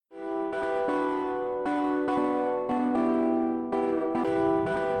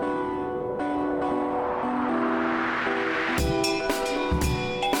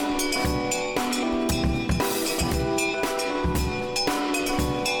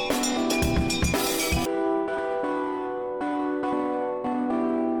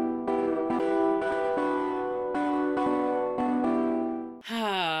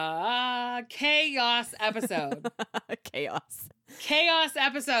chaos episode. Chaos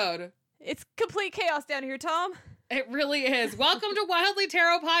episode. It's complete chaos down here, Tom. It really is. Welcome to Wildly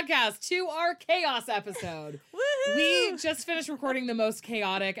Tarot Podcast, to our chaos episode. Woohoo! We just finished recording the most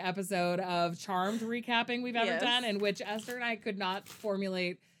chaotic episode of Charmed recapping we've ever done, in which Esther and I could not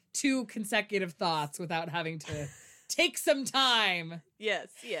formulate 2 consecutive thoughts without having to take some time. Yes.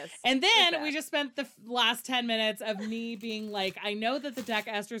 And then we just spent the last 10 minutes of me being like, I know that the deck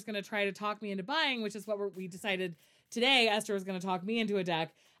Esther's going to try to talk me into buying, which is what we decided today. Esther was going to talk me into a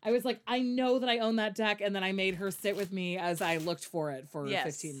deck. I was like, I know that I own that deck, and then I made her sit with me as I looked for it for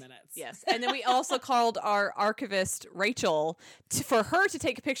 15 minutes. Yes, and then we also called our archivist, Rachel, for her to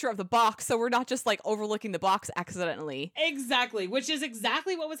take a picture of the box, so we're not just, like, overlooking the box accidentally. Exactly, which is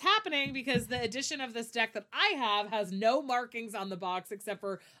exactly what was happening, because the edition of this deck that I have has no markings on the box except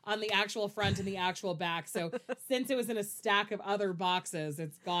for on the actual front and the actual back. So since it was in a stack of other boxes,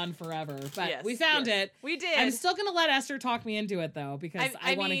 it's gone forever. But we found it. We did. I'm still going to let Esther talk me into it, though, because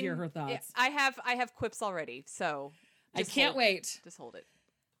I want to hear her thoughts. I have quips already, so I can't wait. Just hold it.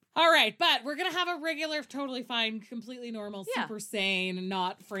 All right, but we're going to have a regular, totally fine, completely normal, super sane,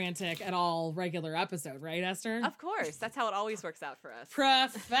 not frantic at all regular episode, right, Esther? Of course. That's how it always works out for us.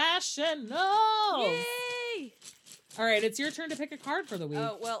 Professional! Yay! All right, it's your turn to pick a card for the week.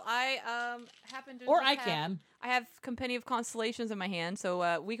 Oh, well, I happen to... Or I can. I have Company of Constellations in my hand,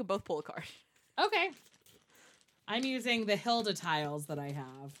 so we can both pull a card. Okay. I'm using the Hilda tiles that I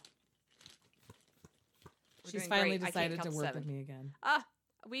have. She's finally decided to work with me again.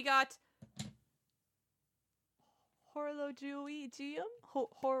 We got Horologium?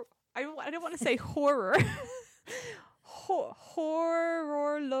 I don't want to say horror.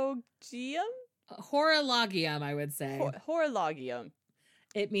 Horologium? Horologium, I would say. Horologium.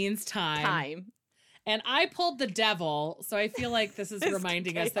 It means time. And I pulled the devil, so I feel like this is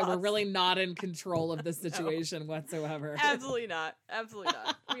reminding us that we're really not in control of this situation whatsoever. Absolutely not. Absolutely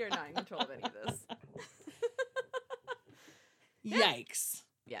not. We are not in control of any of this. Yikes.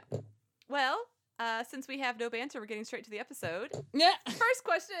 Yeah. Well, since we have no banter, we're getting straight to the episode. Yeah. First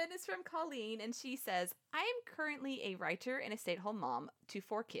question is from Colleen, and she says, I am currently a writer and a stay-at-home mom to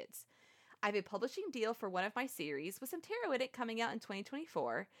 4 kids. I have a publishing deal for one of my series with some tarot in it coming out in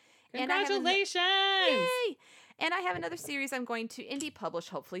 2024. Congratulations! Yay! And I have another series I'm going to indie publish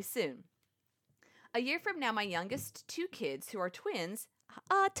hopefully soon. A year from now, my youngest 2 kids, who are twins,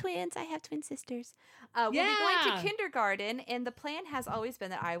 twins, I have twin sisters, will be going to kindergarten, and the plan has always been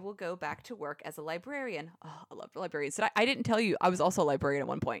that I will go back to work as a librarian. Oh, I love librarians. I didn't tell you I was also a librarian at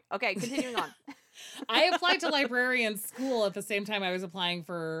one point. Okay, continuing on. I applied to librarian school at the same time I was applying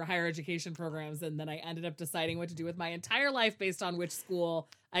for higher education programs, and then I ended up deciding what to do with my entire life based on which school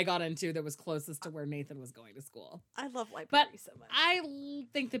I got into that was closest to where Nathan was going to school. I love library so much. I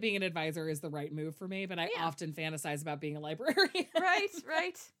think that being an advisor is the right move for me, but I often fantasize about being a librarian.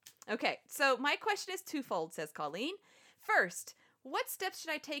 Right. Okay, so my question is twofold, says Colleen. First, what steps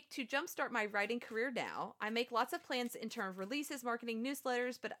should I take to jumpstart my writing career now? I make lots of plans in terms of releases, marketing,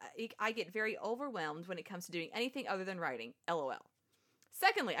 newsletters, but I get very overwhelmed when it comes to doing anything other than writing. LOL.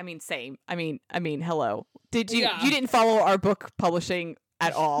 Secondly, same. Hello. You didn't follow our book publishing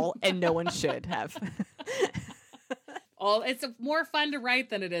at all, and no one should have. It's more fun to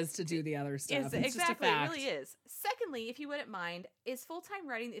write than it is to do the other stuff. It's exactly, just a fact. It really is. Secondly, if you wouldn't mind, is full-time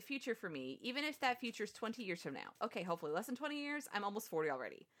writing the future for me, even if that future is 20 years from now? Okay, hopefully less than 20 years. I'm almost 40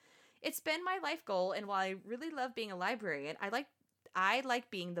 already. It's been my life goal, and while I really love being a librarian, I like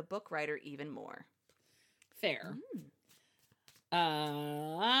being the book writer even more. Fair.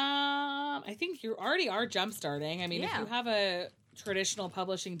 I think you already are jump starting. If you have a traditional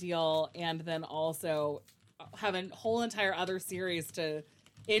publishing deal and then also have a whole entire other series to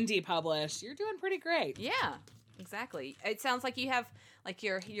indie publish, you're doing pretty great. Yeah, exactly. It sounds like you have like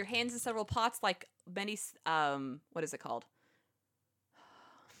your hands in several pots, like many. What is it called?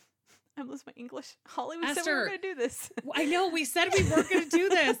 I lose my English. Holly, we said we were going to do this. I know. We said we weren't going to do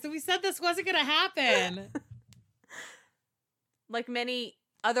this. We said this wasn't going to happen. Like many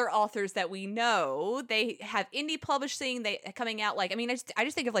other authors that we know, they have indie publishing coming out. Like, I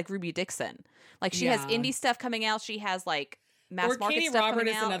just think of like Ruby Dixon. Like she has indie stuff coming out. She has like mass market Katie stuff Robert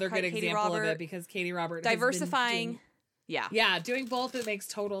coming out. Is another good example of it, because Katie Robert diversifying. Yeah, doing both, it makes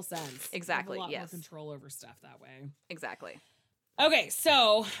total sense. Exactly. You have a lot more control over stuff that way. Exactly. Okay,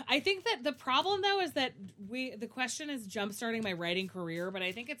 so I think that the problem though is that the question is jumpstarting my writing career, but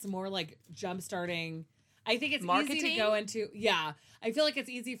I think it's more like jumpstarting. I think it's easy to go into. Yeah, I feel like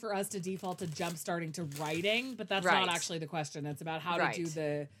it's easy for us to default to jumpstarting to writing, but that's not actually the question. It's about how to do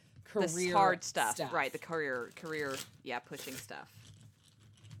the career the hard stuff. Right? The career, pushing stuff.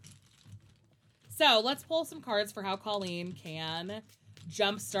 So let's pull some cards for how Colleen can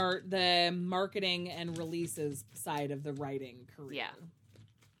jumpstart the marketing and releases side of the writing career. Yeah.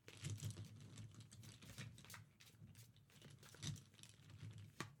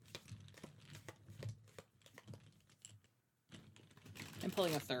 I'm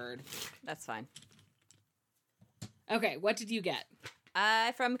pulling a third. That's fine. Okay, what did you get?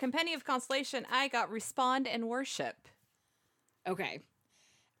 From Compendium of Constellation, I got Respond and Worship. Okay.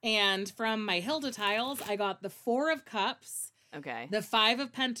 And from my Hilda tiles, I got the 4 of Cups, Okay. the 5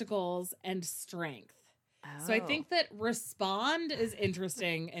 of Pentacles, and Strength. Oh. So I think that Respond is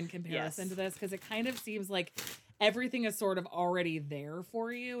interesting in comparison to this because it kind of seems like everything is sort of already there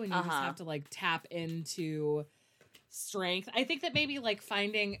for you and you just have to like tap into Strength. I think that maybe like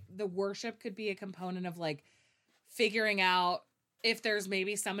finding the Worship could be a component of like figuring out if there's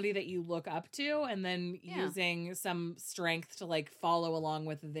maybe somebody that you look up to and then using some Strength to like follow along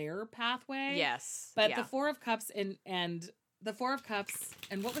with their pathway. Yes. But the 4 of Cups and the 4 of Cups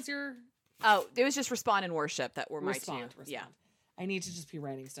and what was your... Oh, it was just Respond and Worship that were my two. Respond. Yeah. I need to just be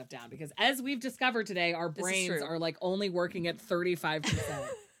writing stuff down because as we've discovered today, our brains are like only working at 35%.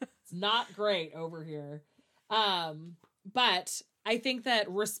 It's not great over here. But I think that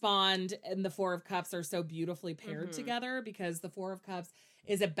Respond and the 4 of Cups are so beautifully paired together because the 4 of Cups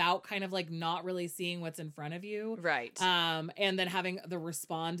is about kind of like not really seeing what's in front of you. Right. And then having the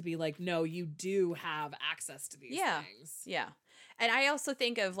Respond be like, no, you do have access to these things. Yeah. And I also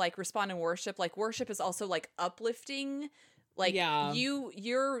think of like Respond and Worship. Like worship is also like uplifting. Like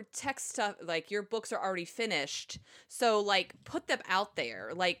your text stuff, like your books are already finished. So like put them out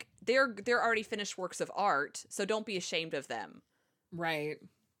there. Like they're already finished works of art. So don't be ashamed of them. Right.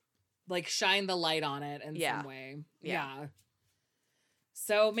 Like shine the light on it in some way. Yeah.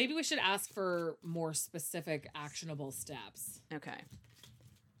 So maybe we should ask for more specific actionable steps. Okay.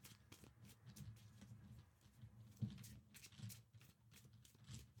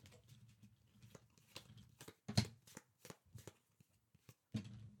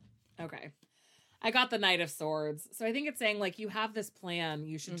 Okay. I got the Knight of Swords. So I think it's saying like you have this plan,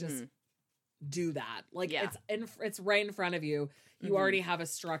 you should just do that. Like it's right in front of you. You already have a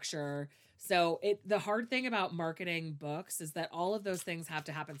structure. So the hard thing about marketing books is that all of those things have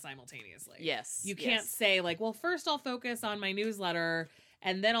to happen simultaneously. Yes. You can't say like, well, first I'll focus on my newsletter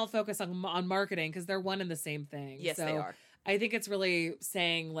and then I'll focus on marketing because they're one and the same thing. Yes, so they are. I think it's really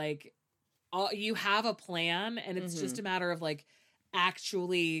saying like you have a plan and it's just a matter of like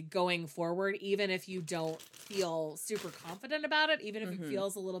actually going forward, even if you don't feel super confident about it, even if it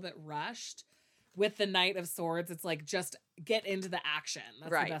feels a little bit rushed. With the Knight of Swords, it's like just get into the action.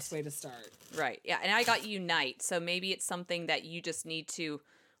 That's the best way to start. Right. Yeah. And I got Unite. So maybe it's something that you just need to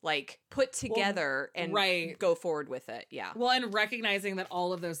like put together and go forward with it. Yeah. Well, and recognizing that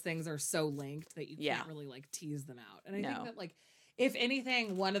all of those things are so linked that you can't really like tease them out. And I think that like if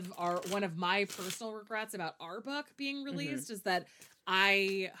anything, one of my personal regrets about our book being released is that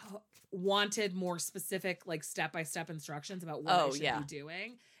I wanted more specific like step-by-step instructions about what I should be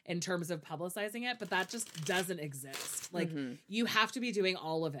doing in terms of publicizing it, but that just doesn't exist. Like you have to be doing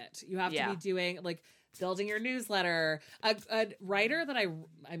all of it. You have to be doing like building your newsletter. A writer that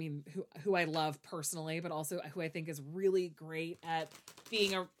I mean who I love personally, but also who I think is really great at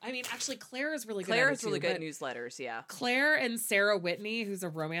being actually Claire is really good at it too, good at newsletters, yeah. Claire and Sarah Whitney, who's a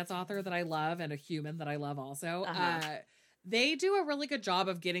romance author that I love and a human that I love also. They do a really good job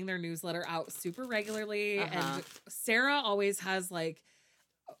of getting their newsletter out super regularly. And Sarah always has like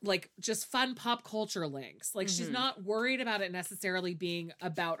just fun pop culture links. Like she's not worried about it necessarily being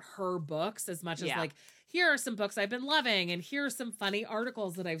about her books as much as like, here are some books I've been loving and here are some funny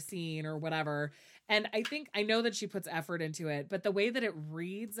articles that I've seen or whatever. And I know that she puts effort into it, but the way that it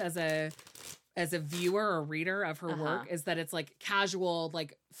reads as a viewer or reader of her work is that it's like casual,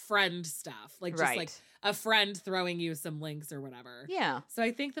 like friend stuff, like just like a friend throwing you some links or whatever. Yeah. So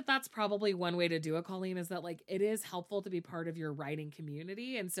I think that that's probably one way to do it, Colleen, is that like it is helpful to be part of your writing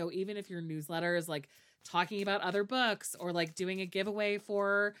community. And so even if your newsletter is like talking about other books or like doing a giveaway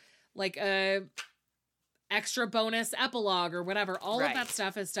for like a extra bonus epilogue or whatever, all of that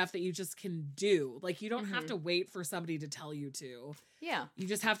stuff is stuff that you just can do. Like you don't have to wait for somebody to tell you to. Yeah. You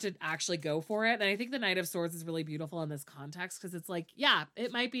just have to actually go for it. And I think the Knight of Swords is really beautiful in this context because it's like,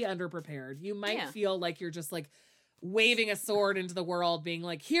 it might be underprepared. You might feel like you're just like waving a sword into the world being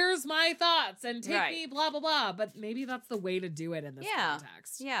like, here's my thoughts and take me blah, blah, blah. But maybe that's the way to do it in this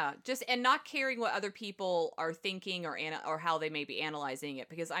context. Yeah. Just, and not caring what other people are thinking or how they may be analyzing it,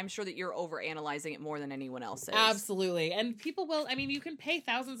 because I'm sure that you're over analyzing it more than anyone else is. Absolutely. And people will, you can pay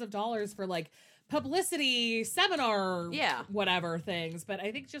thousands of dollars for like publicity seminar, whatever things. But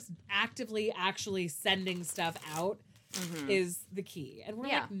I think just actively actually sending stuff out is the key. And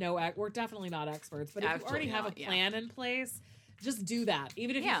we're we're definitely not experts, but if you already have a plan in place, just do that,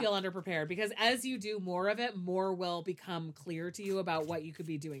 even if you feel underprepared, because as you do more of it, more will become clear to you about what you could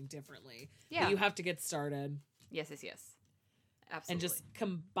be doing differently. Yeah. But you have to get started. Yes. Absolutely. And just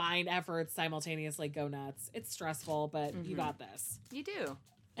combine efforts simultaneously, go nuts. It's stressful, but you got this. You do.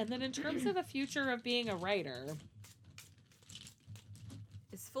 And then in terms of a future of being a writer.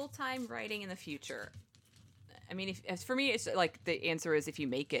 Is full-time writing in the future? I mean, for me, it's like the answer is if you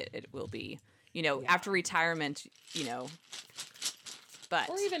make it, it will be. You know, after retirement, you know. But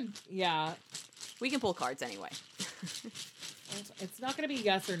or even, we can pull cards anyway. It's not going to be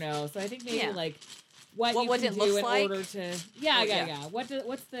yes or no. So I think maybe like what you can do in order to,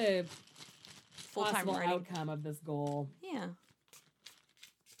 what's the full-time possible outcome of this goal? Yeah.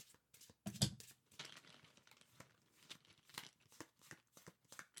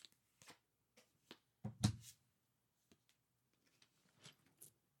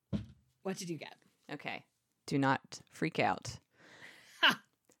 What did you get? Okay. Do not freak out.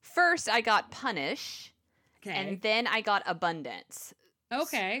 First, I got punish. Okay. And then I got abundance.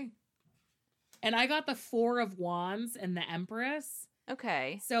 Okay. And I got the 4 of Wands and the Empress.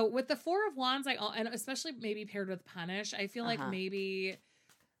 Okay. So with the 4 of Wands, and especially maybe paired with punish, I feel like maybe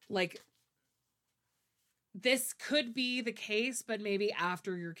like this could be the case, but maybe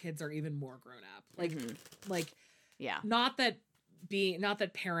after your kids are even more grown up. Like, not that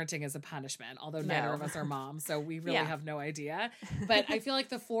parenting is a punishment, although neither of us are moms, so we really have no idea. But I feel like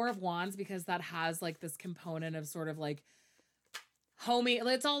the 4 of Wands, because that has like this component of sort of like homey,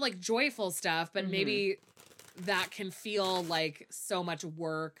 it's all like joyful stuff, but maybe that can feel like so much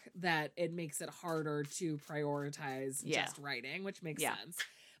work that it makes it harder to prioritize just writing, which makes sense.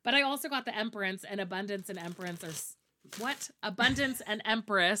 But I also got the Empress, and Abundance and Empress are Abundance and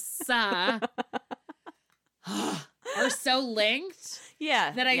Empress are so linked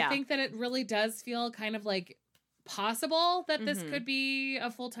that I think that it really does feel kind of like possible that this could be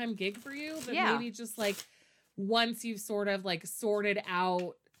a full-time gig for you, but maybe just like once you've sort of like sorted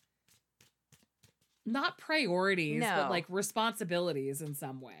out not priorities but like responsibilities in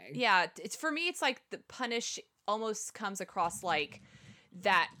some way. It's for me, it's like the punish almost comes across like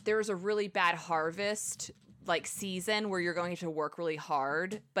that there's a really bad harvest like season where you're going to work really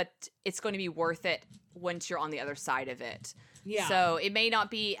hard, but it's going to be worth it once you're on the other side of it. Yeah. So it may not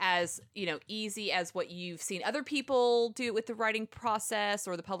be as, easy as what you've seen other people do with the writing process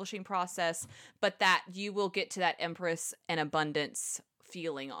or the publishing process, but that you will get to that Empress and Abundance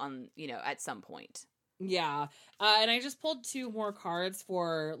feeling on, at some point. Yeah. And I just pulled 2 more cards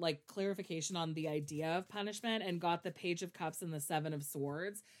for like clarification on the idea of punishment and got the Page of Cups and the 7 of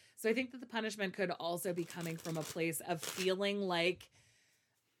Swords. So I think that the punishment could also be coming from a place of feeling like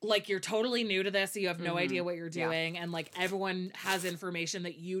you're totally new to this, so you have no idea what you're doing, and like everyone has information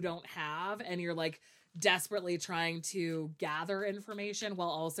that you don't have, and you're like desperately trying to gather information while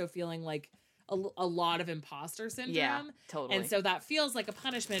also feeling like a lot of imposter syndrome. Yeah, totally. And so that feels like a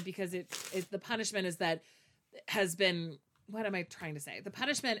punishment because the punishment is that has been, what am I trying to say? The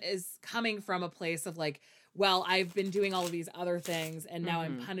punishment is coming from a place of like, well, I've been doing all of these other things, and now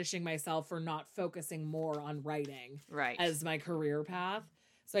I'm punishing myself for not focusing more on writing as my career path.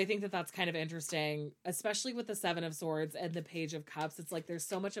 So I think that that's kind of interesting, especially with the 7 of Swords and the Page of Cups. It's like there's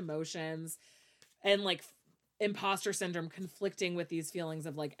so much emotions and like imposter syndrome conflicting with these feelings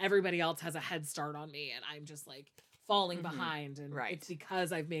of like everybody else has a head start on me and I'm just like falling behind, and it's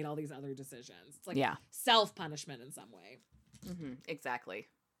because I've made all these other decisions. It's like self-punishment in some way. Exactly.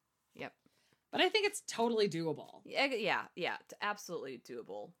 Yep. But I think it's totally doable. Yeah, absolutely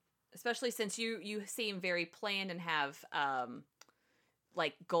doable. Especially since you seem very planned and have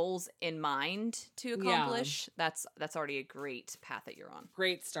like goals in mind to accomplish. That's already a great path that you're on.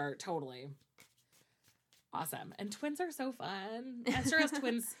 Great start, totally. Awesome. And twins are so fun. Esther has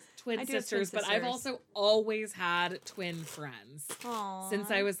twin sisters, but I've also always had twin friends. Aww.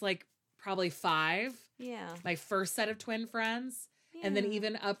 Since I was like probably 5. Yeah. My first set of twin friends. Yeah. And then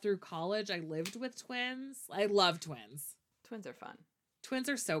even up through college, I lived with twins. I love twins. Twins are fun. Twins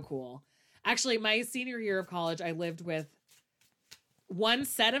are so cool. Actually, my senior year of college, I lived with one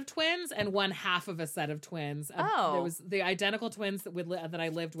set of twins and one half of a set of twins. There was the identical twins that I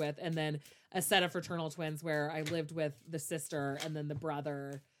lived with, and then a set of fraternal twins where I lived with the sister, and then the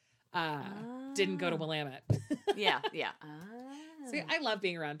brother didn't go to Willamette. Yeah. So I love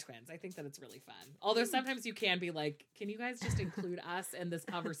being around twins. I think that it's really fun. Although sometimes you can be like, can you guys just include us in this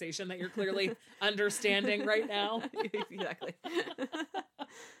conversation that you're clearly understanding right now? Exactly.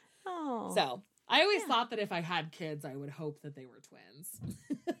 So I always thought that if I had kids, I would hope that they were twins.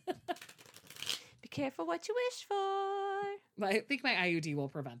 Be careful what you wish for. But I think my IUD will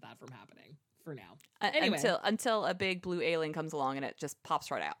prevent that from happening for now. Anyway. Until a big blue alien comes along and it just pops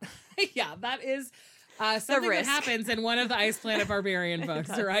right out. Yeah, that is something that happens in one of the Ice Planet Barbarian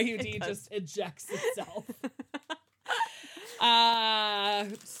books. Her IUD just ejects itself.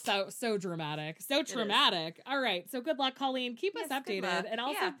 So dramatic. So traumatic. All right. So good luck, Colleen. Keep us updated. And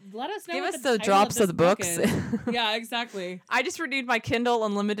also let us know. Give us the drops of the books. Yeah, exactly. I just renewed my Kindle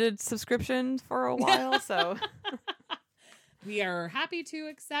Unlimited subscription for a while, so we are happy to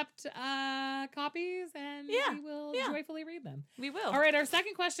accept copies, and we will joyfully read them. We will. All right, our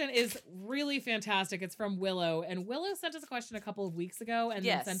second question is really fantastic. It's from Willow, and Willow sent us a question a couple of weeks ago and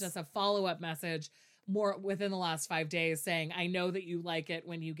then sent us a follow-up message more within the last 5 days saying, I know that you like it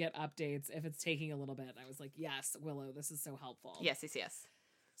when you get updates if it's taking a little bit. And I was like, yes, Willow, this is so helpful. Yes.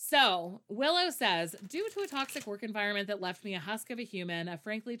 So Willow says, due to a toxic work environment that left me a husk of a human, a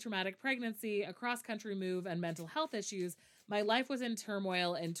frankly traumatic pregnancy, a cross-country move, and mental health issues, my life was in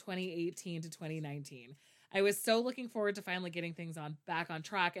turmoil in 2018 to 2019. I was so looking forward to finally getting things back on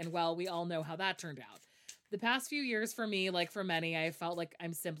track, and well, we all know how that turned out. The past few years for me, like for many, I felt like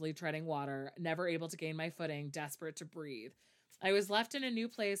I'm simply treading water, never able to gain my footing, desperate to breathe. I was left in a new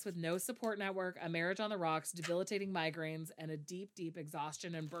place with no support network, a marriage on the rocks, debilitating migraines, and a deep, deep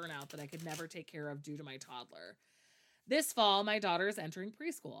exhaustion and burnout that I could never take care of due to my toddler. This fall, my daughter is entering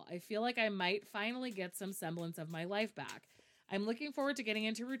preschool. I feel like I might finally get some semblance of my life back. I'm looking forward to getting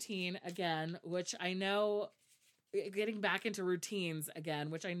into routine again, which I know, getting back into routines again,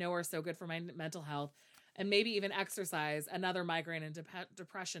 which I know are so good for my mental health, and maybe even exercise, another migraine and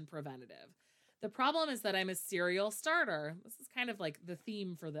depression preventative. The problem is that I'm a serial starter. This is kind of like the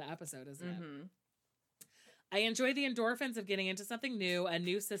theme for the episode, isn't it? I enjoy the endorphins of getting into something new, a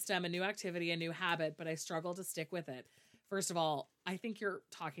new system, a new activity, a new habit, but I struggle to stick with it. First of all, I think you're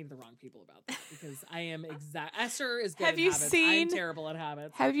talking to the wrong people about that because I am Esther is good at habits. I'm terrible at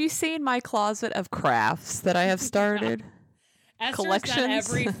habits. Have you seen my closet of crafts that I have started? Esther's done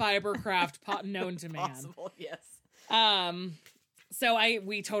every fiber craft known to man. Possible, yes. So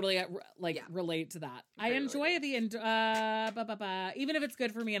we totally relate to that. I enjoy even if it's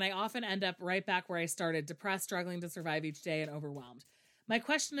good for me, and I often end up right back where I started, depressed, struggling to survive each day, and overwhelmed. My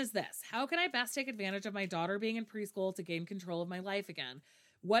question is this: how can I best take advantage of my daughter being in preschool to gain control of my life again?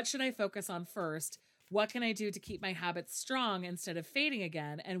 What should I focus on first? What can I do to keep my habits strong instead of fading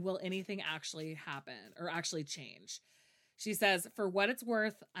again? And will anything actually happen or actually change? She says, for what it's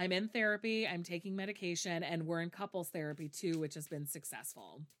worth, I'm in therapy, I'm taking medication, and we're in couples therapy too, which has been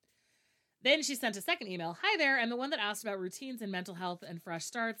successful. Then she sent a second email. Hi there, I'm the one that asked about routines and mental health and fresh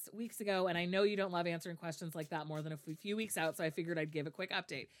starts weeks ago, and I know you don't love answering questions like that more than a few weeks out, so I figured I'd give a quick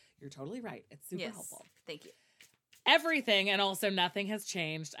update. You're totally right. It's super helpful. Thank you. Everything and also nothing has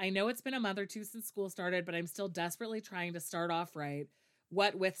changed. I know it's been a month or two since school started, but I'm still desperately trying to start off right.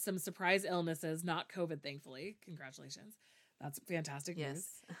 What with some surprise illnesses, not COVID, thankfully. Congratulations. That's fantastic news.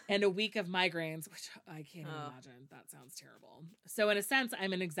 And a week of migraines, which I can't even imagine. That sounds terrible. So in a sense,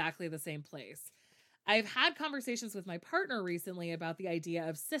 I'm in exactly the same place. I've had conversations with my partner recently about the idea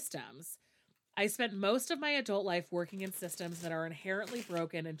of systems. I spent most of my adult life working in systems that are inherently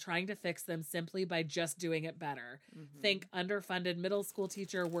broken and trying to fix them simply by just doing it better. Think underfunded middle school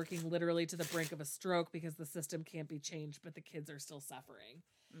teacher working literally to the brink of a stroke because the system can't be changed, but the kids are still suffering.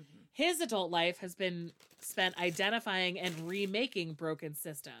 His adult life has been spent identifying and remaking broken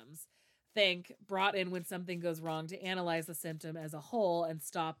systems. Think brought in when something goes wrong to analyze the symptom as a whole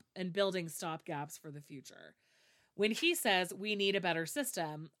and building stop gaps for the future. When he says we need a better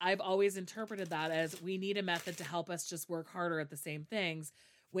system, I've always interpreted that as we need a method to help us just work harder at the same things,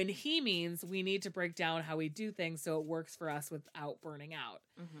 when he means we need to break down how we do things so it works for us without burning out.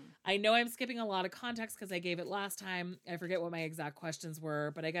 I know I'm skipping a lot of context because I gave it last time. I forget what my exact questions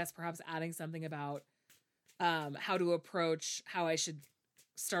were, but I guess perhaps adding something about how to approach how I should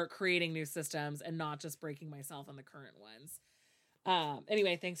start creating new systems and not just breaking myself on the current ones.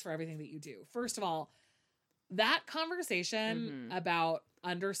 Anyway, thanks for everything that you do. First of all, that conversation about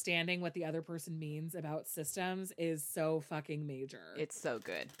understanding what the other person means about systems is so fucking major. It's so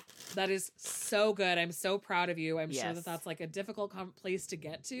good. That is so good. I'm so proud of you. I'm sure that that's like a difficult place to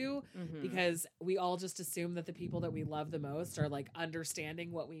get to because we all just assume that the people that we love the most are like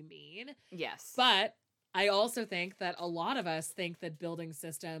understanding what we mean. Yes. But I also think that a lot of us think that building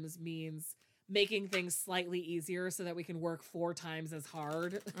systems means making things slightly easier so that we can work 4 times as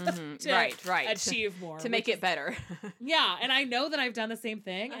hard to achieve more. To make it better. Yeah. And I know that I've done the same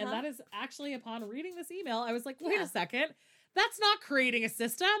thing. And that is actually upon reading this email, I was like, wait a second. that's not creating a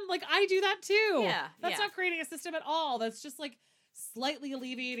system. Like, I do that too. Yeah. That's not creating a system at all. That's just like slightly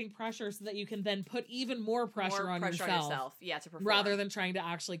alleviating pressure so that you can then put even more pressure on yourself. Yeah, to perform. Rather than trying to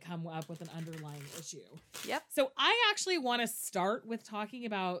actually come up with an underlying issue. Yep. So I actually want to start with talking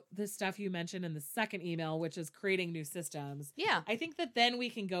about the stuff you mentioned in the second email, which is creating new systems. Yeah. I think that then we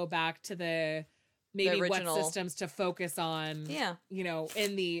can go back to the what systems to focus on, you know,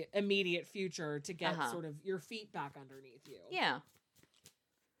 in the immediate future to get sort of your feet back underneath you. Yeah.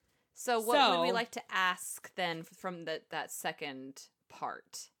 So what would we like to ask then from that second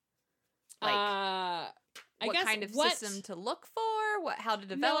part? Like, what kind of system to look for? How to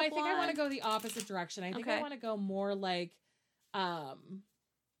develop? No, I think I want to go the opposite direction. I think I want to go more like,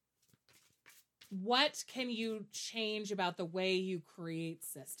 what can you change about the way you create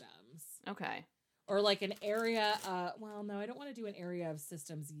systems? Okay. Or like an area, well, no, I don't want to do an area of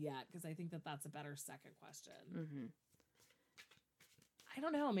systems yet, because I think that that's a better second question. Mm-hmm. I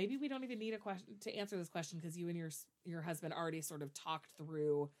don't know. Maybe we don't even need a question to answer this question, because you and your husband already sort of talked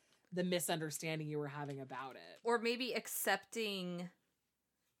through the misunderstanding you were having about it. Or maybe accepting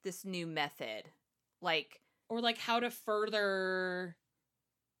this new method. Or like how to further...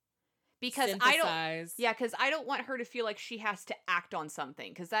 Because because I don't want her to feel like she has to act on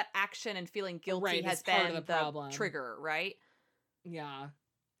something, because that action and feeling guilty has been the problem. Trigger, right? Yeah.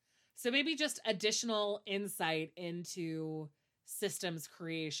 So maybe just additional insight into systems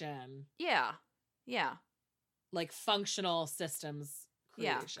creation. Yeah. Yeah. Like functional systems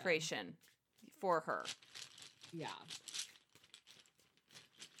creation. Yeah, creation for her. Yeah.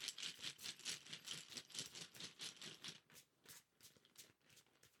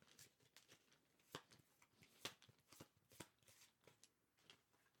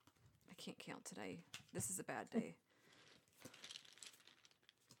 Can't count today. This is a bad day.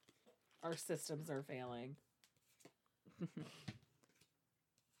 Our systems are failing.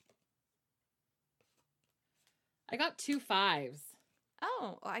 I got 2 5s.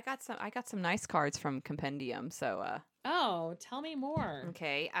 Oh, I got some nice cards from Compendium, so oh, tell me more.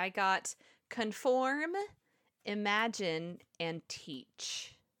 Okay, I got conform, imagine, and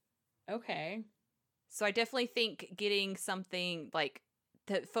teach. Okay. So I definitely think getting something like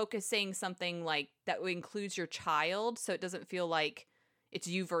focusing something like that includes your child, so it doesn't feel like it's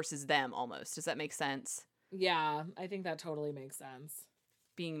you versus them almost. Does that make sense? Yeah, I think that totally makes sense.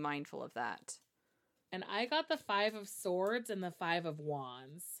 Being mindful of that. And I got the 5 of Swords and the 5 of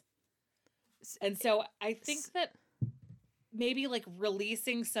Wands. And so I think that maybe like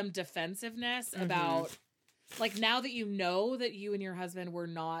releasing some defensiveness about, like, now that you know that you and your husband were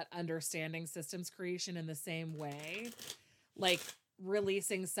not understanding systems creation in the same way, like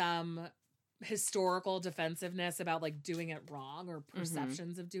releasing some historical defensiveness about like doing it wrong or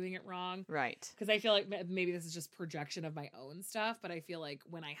perceptions of doing it wrong. Right. Because I feel like maybe this is just projection of my own stuff, but I feel like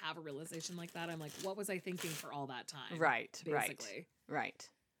when I have a realization like that, I'm like, what was I thinking for all that time? Right. Basically. Right.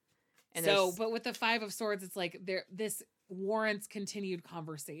 And so, but with the 5 of Swords, it's like this warrants continued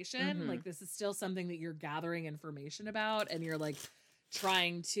conversation. Like, this is still something that you're gathering information about, and you're like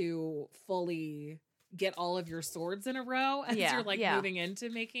trying to fully get all of your swords in a row as you're like moving into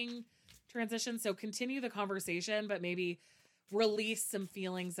making transitions. So continue the conversation, but maybe release some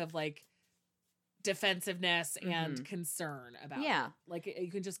feelings of like defensiveness and concern about it. Like, you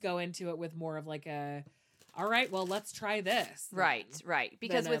can just go into it with more of like all right, well, let's try this. Right.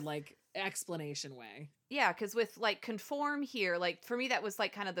 Because with like explanation way. Yeah, because with like conform here, like for me, that was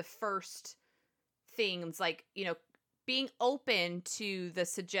like kind of the first things, like, you know, being open to the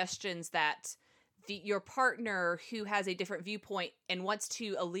suggestions that your partner who has a different viewpoint and wants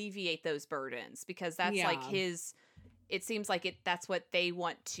to alleviate those burdens, because that's like it seems like that's what they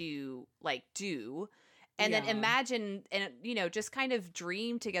want to like do. And then imagine and, you know, just kind of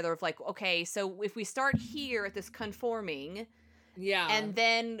dream together of like, okay, so if we start here at this conforming, and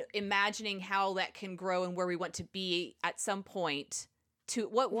then imagining how that can grow and where we want to be at some point to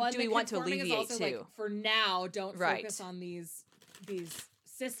what do we want to alleviate to? Like, for now, don't focus on these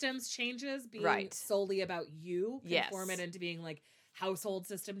systems changes being solely about you. Conform it into being like household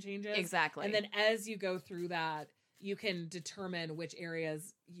system changes. Exactly. And then as you go through that, you can determine which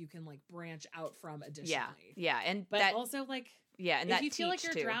areas you can like branch out from additionally. But also like, and if you feel like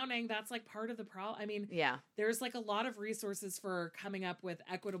you're drowning, that's like part of the problem. I mean, there's like a lot of resources for coming up with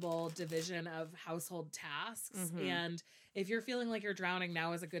equitable division of household tasks. And if you're feeling like you're drowning,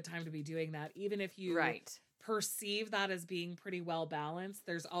 now is a good time to be doing that. Even if you perceive that as being pretty well balanced,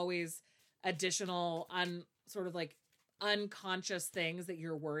 there's always additional sort of like unconscious things that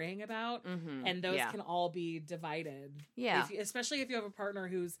you're worrying about, and those can all be divided. Especially if you have a partner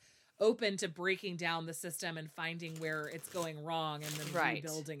who's open to breaking down the system and finding where it's going wrong and then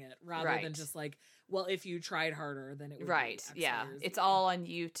rebuilding it rather than just like, well, if you tried harder, then it would be X, yeah. It's all on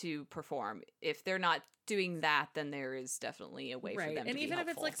you to perform. If they're not doing that, then there is definitely a way for them to be And even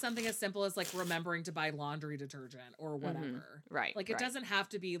helpful. if it's like something as simple as like remembering to buy laundry detergent or whatever. Right. Like it doesn't have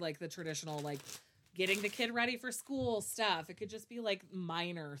to be like the traditional like getting the kid ready for school stuff. It could just be like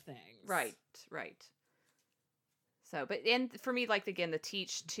minor things. Right. So, but and for me, like again, the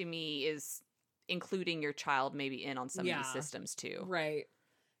teach to me is including your child maybe in on some of these systems too. Right.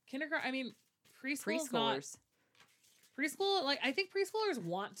 Kindergarten. I mean, preschoolers. Preschool, like I think preschoolers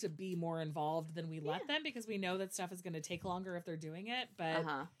want to be more involved than we let them because we know that stuff is going to take longer if they're doing it. But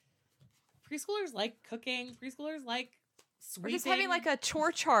preschoolers like cooking. Preschoolers like sweeping. Or just having like a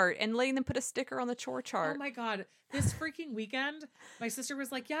chore chart and letting them put a sticker on the chore chart. Oh my God. This freaking weekend, my sister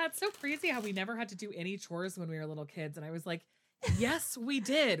was like, yeah, it's so crazy how we never had to do any chores when we were little kids. And I was like, yes, we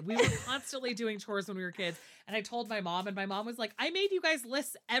did. We were constantly doing chores when we were kids. And I told my mom, and my mom was like, I made you guys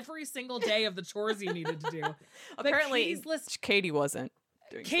lists every single day of the chores you needed to do. Apparently, Katie wasn't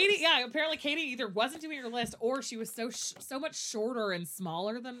doing chores. Yeah, apparently Katie either wasn't doing her list or she was so much shorter and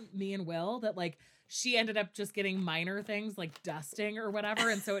smaller than me and Will that like she ended up just getting minor things like dusting or whatever.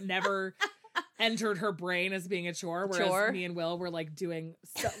 And so it never entered her brain as being a chore. Whereas me and Will were like doing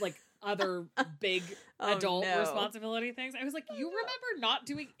like other big adult responsibility things. I was like, you remember not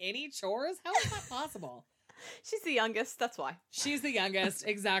doing any chores? How is that possible? She's the youngest. That's why. She's the youngest.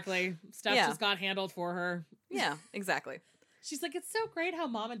 Exactly. Stuff just got handled for her. Yeah, exactly. She's like, it's so great how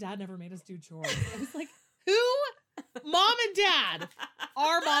mom and dad never made us do chores. I was like, who? Mom and dad.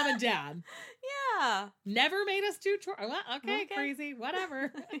 Our mom and dad. Yeah. Never made us do chores. Well, okay, crazy.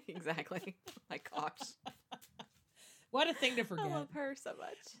 Whatever. Exactly. Oh my gosh. What a thing to forget. I love her so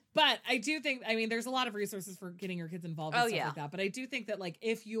much. But I do think, I mean, there's a lot of resources for getting your kids involved in stuff like that. But I do think that, like,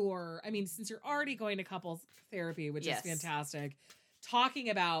 if you're, I mean, since you're already going to couples therapy, which is fantastic, talking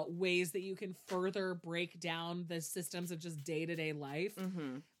about ways that you can further break down the systems of just day-to-day life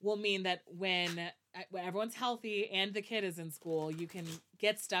will mean that when everyone's healthy and the kid is in school, you can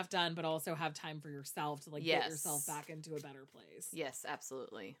get stuff done, but also have time for yourself to, like, get yourself back into a better place. Yes,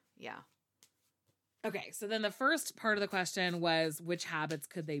 absolutely. Yeah. Okay, so then the first part of the question was which habits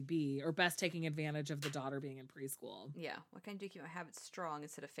could they be, or best taking advantage of the daughter being in preschool? Yeah, what can I do to keep my habits strong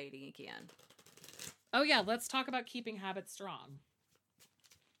instead of fading again? Oh yeah, let's talk about keeping habits strong.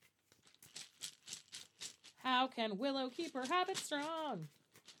 How can Willow keep her habits strong?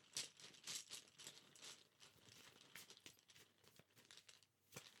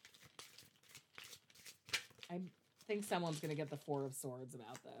 I think someone's going to get the Four of Swords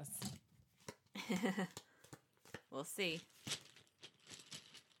about this. We'll see.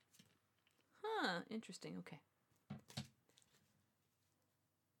 Huh, interesting. Okay.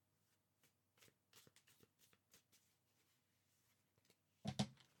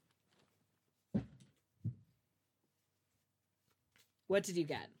 What did you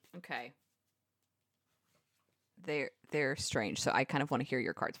get? Okay. They're strange, so I kind of want to hear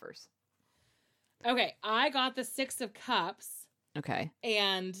your cards first. Okay, I got the Six of Cups. Okay.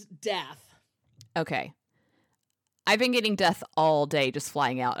 And Death. Okay. I've been getting death all day just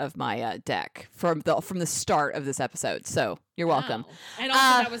flying out of my deck from the start of this episode. So you're welcome. And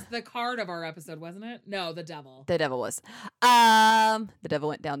also that was the card of our episode, wasn't it? No, the devil. The devil was. The devil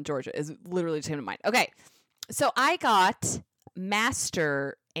went down Georgia is literally just came to mind. Okay. So I got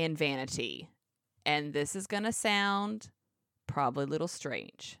Master and Vanity. And this is going to sound probably a little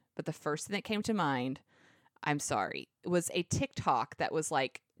strange. But the first thing that came to mind, I'm sorry, was a TikTok that was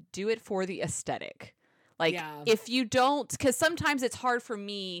like, do it for the aesthetic. Like, if you don't, because sometimes it's hard for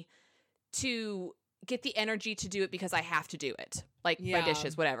me to get the energy to do it because I have to do it. Like, my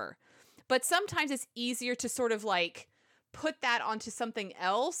dishes, whatever. But sometimes it's easier to sort of like put that onto something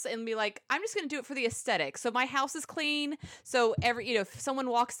else and be like, I'm just going to do it for the aesthetic. So my house is clean. So if someone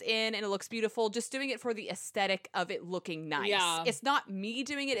walks in and it looks beautiful, just doing it for the aesthetic of it looking nice. Yeah. It's not me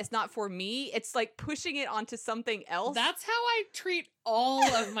doing it. It's not for me. It's like pushing it onto something else. That's how I treat all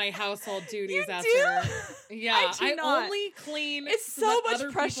of my household duties you after. Do? Yeah. I only clean. It's so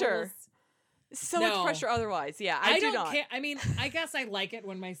much pressure. So much pressure otherwbut yeah, I do not care. I mean, I guess I like it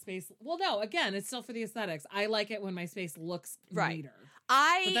when my space, well, no, again, it's still for the aesthetics. I like it when my space looks neater.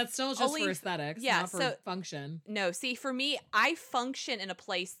 But that's still just for aesthetics, not for function. No, see, for me, I function in a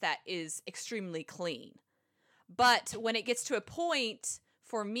place that is extremely clean. But when it gets to a point,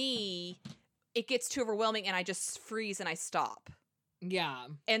 for me, it gets too overwhelming and I just freeze and I stop. Yeah.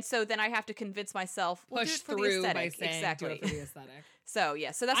 And so then I have to convince myself, push do it for through the aesthetic. by saying, do it for the aesthetic. So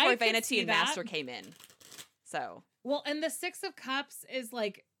that's where Vanity and Master came in. So well, and the Six of Cups is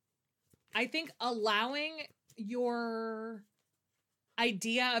like, I think allowing your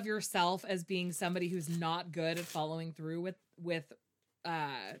idea of yourself as being somebody who's not good at following through with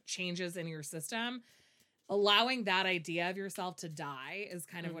changes in your system, allowing that idea of yourself to die is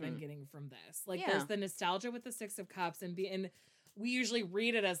kind of what I'm getting from this. Like there's the nostalgia with the Six of Cups and we usually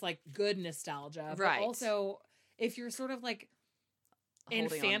read it as like good nostalgia, but also if you're sort of like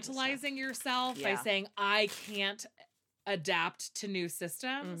infantilizing yourself by saying I can't adapt to new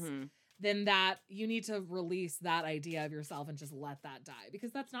systems, then that you need to release that idea of yourself and just let that die,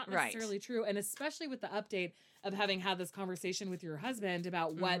 because that's not necessarily true. And especially with the update of having had this conversation with your husband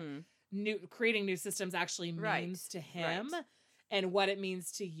about what creating new systems actually means to him and what it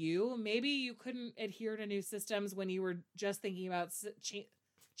means to you. Maybe you couldn't adhere to new systems when you were just thinking about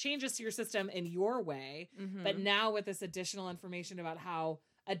changes to your system in your way. But now with this additional information about how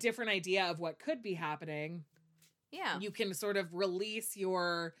a different idea of what could be happening, you can sort of release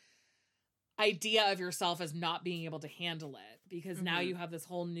your idea of yourself as not being able to handle it, because now you have this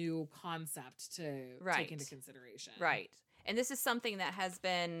whole new concept to take into consideration. Right. And this is something that has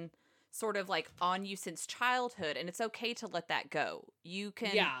been sort of like on you since childhood, and it's okay to let that go. You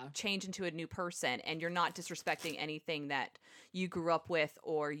can change into a new person, and you're not disrespecting anything that you grew up with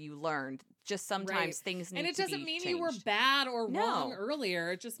or you learned. Just sometimes things need to be changed. And it doesn't mean you were bad or wrong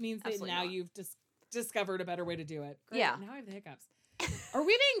earlier. It just means that now you've discovered a better way to do it. Great. Yeah. Now I have the hiccups. Are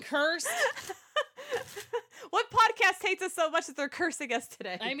we being cursed? What podcast hates us so much that they're cursing us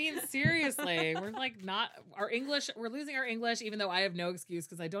today? I mean, seriously, we're like not our English. We're losing our English, even though I have no excuse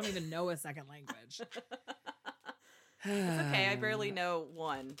because I don't even know a second language. It's okay. I barely know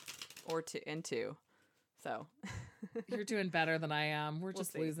one or two. So you're doing better than I am. We're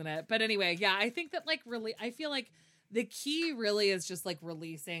just losing it. But anyway, yeah, I think that like really, I feel like the key really is just like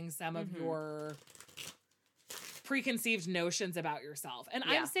releasing some of your preconceived notions about yourself. And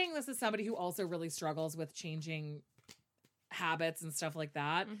I'm saying this as somebody who also really struggles with changing habits and stuff like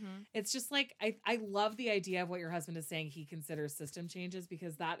that. It's just like, I love the idea of what your husband is saying he considers system changes,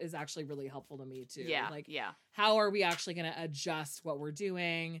 because that is actually really helpful to me too. How are we actually going to adjust what we're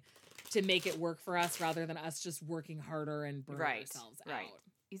doing to make it work for us rather than us just working harder and burning ourselves out?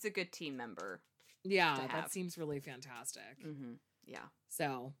 He's a good team member. Yeah, that seems really fantastic. Yeah.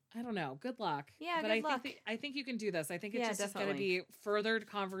 So, I don't know. Good luck. Yeah, but I think you can do this. I think it's just going to be furthered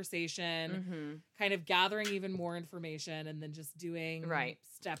conversation, kind of gathering even more information, and then just doing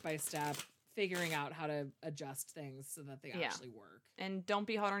step by step, figuring out how to adjust things so that they actually work. And don't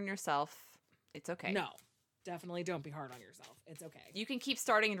be hard on yourself. It's okay. No. Definitely don't be hard on yourself. It's okay. You can keep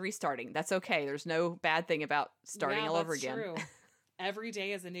starting and restarting. That's okay. There's no bad thing about starting all over again. True. Every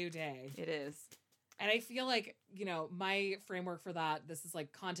day is a new day. It is. And I feel like, my framework for that, this is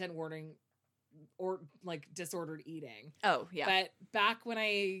like content warning or like disordered eating. Oh, yeah. But back when I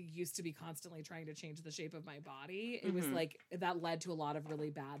used to be constantly trying to change the shape of my body, it was like that led to a lot of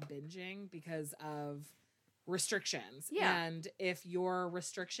really bad binging because of restrictions. Yeah. And if your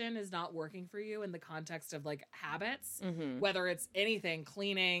restriction is not working for you in the context of like habits, whether it's anything,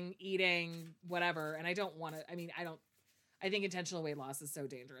 cleaning, eating, whatever, and I think intentional weight loss is so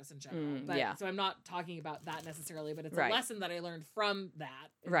dangerous in general. But so I'm not talking about that necessarily, but it's a lesson that I learned from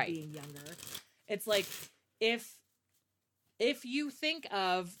that being younger. It's like if you think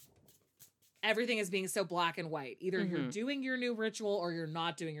of everything as being so black and white, either you're doing your new ritual or you're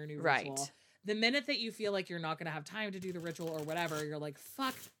not doing your new ritual. The minute that you feel like you're not going to have time to do the ritual or whatever, you're like,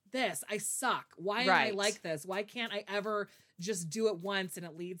 fuck this. I suck. Why am I like this? Why can't I ever just do it once? And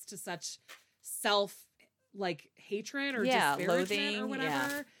it leads to such hatred or disparagement loathing, or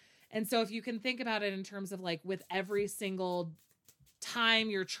whatever. And so if you can think about it in terms of like with every single time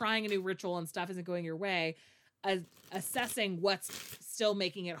you're trying a new ritual and stuff isn't going your way, assessing what's still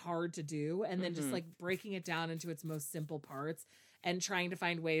making it hard to do, and then just like breaking it down into its most simple parts and trying to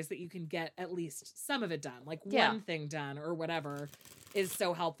find ways that you can get at least some of it done, like one thing done or whatever, is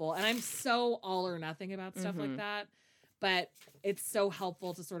so helpful. And I'm so all or nothing about stuff like that. But it's so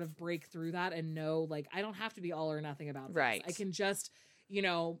helpful to sort of break through that and know, like, I don't have to be all or nothing about this. Right. I can just,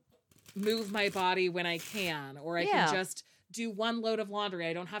 move my body when I can, or I can just do one load of laundry.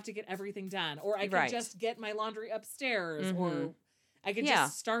 I don't have to get everything done. Or I can just get my laundry upstairs, or I could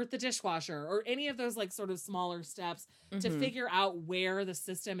just start the dishwasher, or any of those, like, sort of smaller steps to figure out where the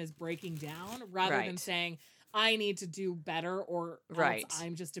system is breaking down, rather than saying, I need to do better or else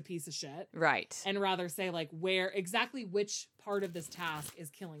I'm just a piece of shit. Right. And rather say like which part of this task is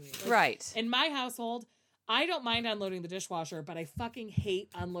killing me. Like, right. In my household, I don't mind unloading the dishwasher, but I fucking hate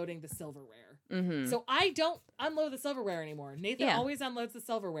unloading the silverware. So I don't unload the silverware anymore. Nathan always unloads the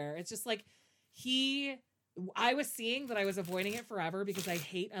silverware. It's just like he I was seeing that I was avoiding it forever because I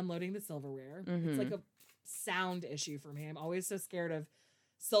hate unloading the silverware. It's like a sound issue for me. I'm always so scared of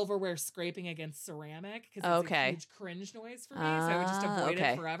silverware scraping against ceramic because it's a huge cringe noise for me. So I would just avoid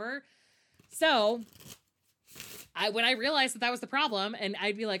it forever. So when I realized that was the problem, and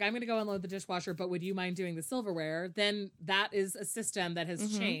I'd be like, I'm going to go unload the dishwasher, but would you mind doing the silverware? Then that is a system that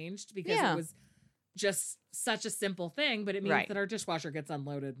has changed because it was just such a simple thing, but it means that our dishwasher gets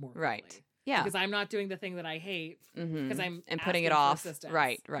unloaded more quickly. Yeah. Because I'm not doing the thing that I hate because I'm putting it off.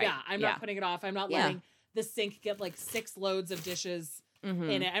 Right. Yeah. I'm not putting it off. I'm not letting the sink get like 6 loads of dishes in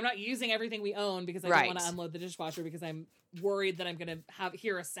it. I'm not using everything we own because I don't want to unload the dishwasher because I'm worried that I'm going to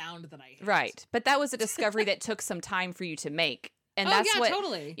hear a sound that I hate. Right. But that was a discovery that took some time for you to make. And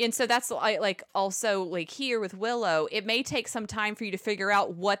totally. And so that's like also like here with Willow, it may take some time for you to figure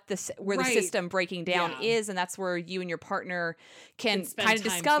out where the system breaking down is, and that's where you and your partner can kind of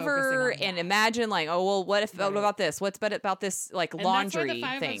discover and imagine like, oh well, what about this? What's about this like and laundry that's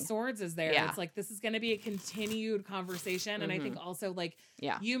why the thing? Five of Swords is there. It's like this is going to be a continued conversation, and I think also like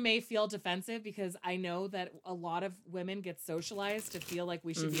you may feel defensive because I know that a lot of women get socialized to feel like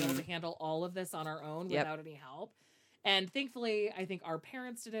we should be able to handle all of this on our own without any help. And thankfully, I think our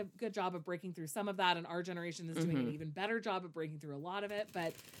parents did a good job of breaking through some of that, and our generation is doing an even better job of breaking through a lot of it.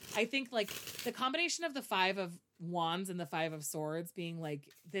 But I think like the combination of the 5 of Wands and the 5 of Swords being like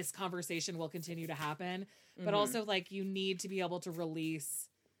this conversation will continue to happen, but also like you need to be able to release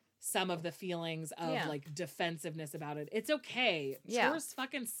some of the feelings of like defensiveness about it. It's okay. Chores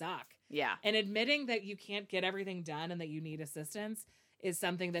fucking suck. Yeah. And admitting that you can't get everything done and that you need assistance is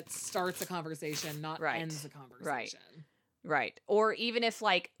something that starts a conversation, not ends a conversation. Right. Or even if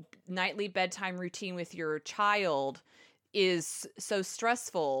like nightly bedtime routine with your child is so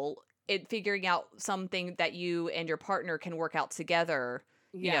stressful, figuring out something that you and your partner can work out together,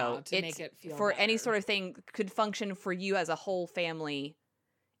 you know, to make it feel for better. Any sort of thing could function for you as a whole family.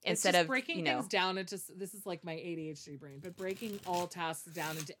 Instead of breaking things down into, this is like my ADHD brain, but breaking all tasks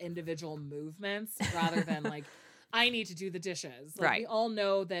down into individual movements rather than like, I need to do the dishes. Like, we all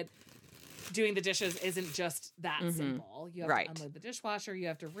know that doing the dishes isn't just that simple. You have to unload the dishwasher. You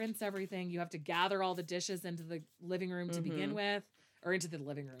have to rinse everything. You have to gather all the dishes into the living room to begin with. Or into the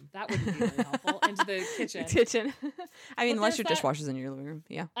living room. That wouldn't be very helpful. Into the kitchen. I mean, unless your dishwasher's in your living room.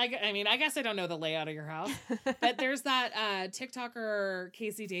 Yeah. I mean, I guess I don't know the layout of your house. But there's that TikToker,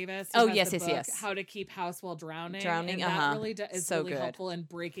 Casey Davis. Who has the book, How to Keep House While Drowning. And that really is so really helpful in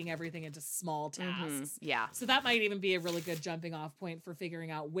breaking everything into small tasks. Yeah. So that might even be a really good jumping off point for figuring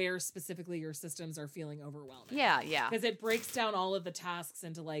out where specifically your systems are feeling overwhelming. Yeah. Because it breaks down all of the tasks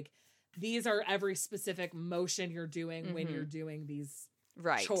into like, these are every specific motion you're doing when you're doing these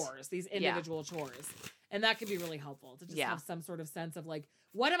chores, these individual chores. And that can be really helpful to just have some sort of sense of like,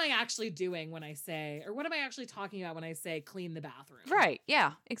 what am I actually doing when I say, or what am I actually talking about when I say clean the bathroom? Right.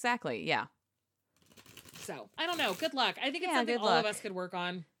 Yeah, exactly. Yeah. So I don't know. Good luck. I think it's something all of us could work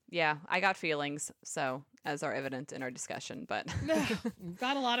on. Yeah, I got feelings, so as are evident in our discussion, but we've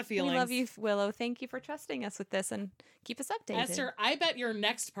got a lot of feelings. We love you, Willow. Thank you for trusting us with this and keep us updated. Esther, I bet your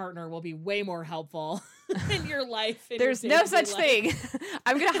next partner will be way more helpful in your life. There's no such thing.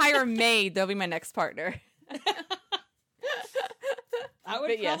 I'm going to hire a maid. They'll be my next partner. That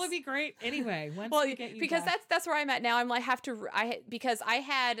would probably be great anyway. Once we get you because that's where I'm at now. I'm like because I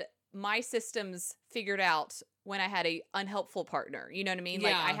had my systems figured out when I had a unhelpful partner. You know what I mean?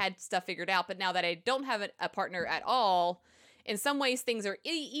 Like I had stuff figured out, but now that I don't have a partner at all, in some ways things are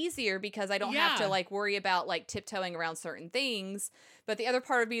easier because I don't have to like worry about like tiptoeing around certain things. But the other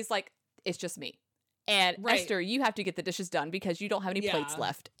part of me is like, it's just me. And Esther, you have to get the dishes done because you don't have any plates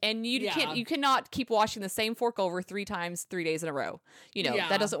left. And you cannot keep washing the same fork over 3 times, 3 days in a row. You know,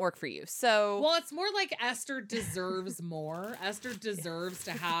 that doesn't work for you. So, well, it's more like Esther deserves more. Esther deserves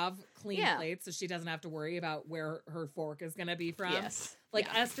to have clean plates so she doesn't have to worry about where her fork is going to be from. Yes.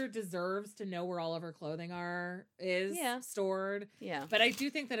 Like Esther deserves to know where all of her clothing is stored. Yeah. But I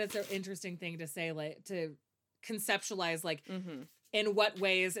do think that it's an interesting thing to say, like, to conceptualize, like, in what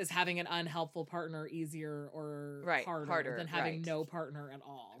ways is having an unhelpful partner easier or harder than having no partner at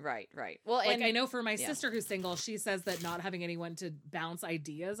all? Right. Well, like, and I know for my sister who's single, she says that not having anyone to bounce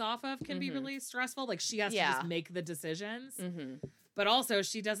ideas off of can be really stressful. Like, she has to just make the decisions. But also,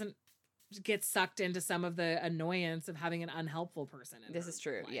 she doesn't get sucked into some of the annoyance of having an unhelpful person in This is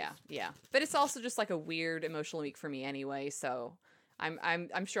true. life. Yeah. But it's also just like a weird emotional week for me anyway, so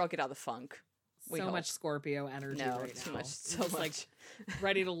I'm sure I'll get out of the funk. So much Scorpio energy right too now. Much, so much. Like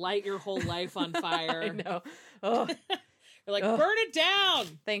ready to light your whole life on fire. I know. Oh. You're like, burn it down.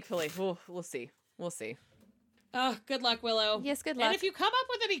 Thankfully. We'll see. Oh, good luck, Willow. Yes, good luck. And if you come up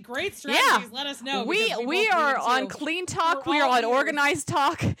with any great strategies, let us know. We are on clean talk. We are on organized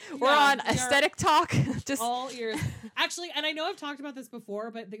talk. We're on aesthetic talk. Just all ears. Actually, and I know I've talked about this before,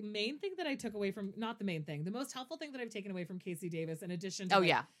 but the main thing that I took away from, not the main thing, the most helpful thing that I've taken away from Casey Davis, in addition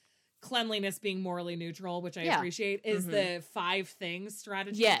to cleanliness being morally neutral, which I appreciate, is the 5 things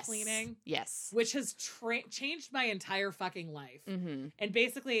strategy of cleaning. Yes. Which has changed my entire fucking life. And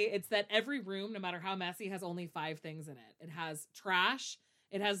basically, it's that every room, no matter how messy, has only 5 things in it. It has trash,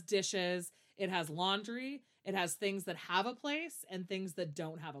 it has dishes, it has laundry, it has things that have a place and things that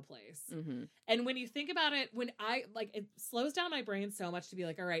don't have a place. And when you think about it, it slows down my brain so much to be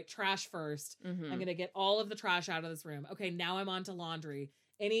like, all right, trash first. I'm going to get all of the trash out of this room. Okay, now I'm on to laundry.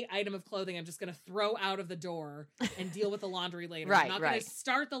 Any item of clothing I'm just going to throw out of the door and deal with the laundry later. I'm not going to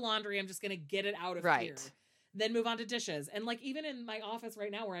start the laundry. I'm just going to get it out of here. Then move on to dishes. And like, even in my office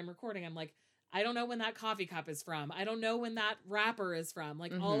right now where I'm recording, I'm like, I don't know when that coffee cup is from. I don't know when that wrapper is from.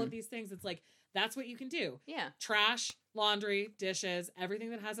 Like all of these things. It's like, that's what you can do. Yeah. Trash, laundry, dishes,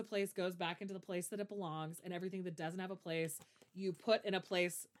 everything that has a place goes back into the place that it belongs. And everything that doesn't have a place, you put in a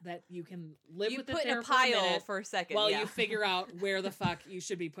place that you can live with it there in a pile for a second while you figure out where the fuck you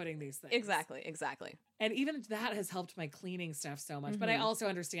should be putting these things. Exactly. And even that has helped my cleaning stuff so much. But I also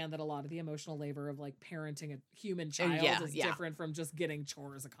understand that a lot of the emotional labor of like parenting a human child is different from just getting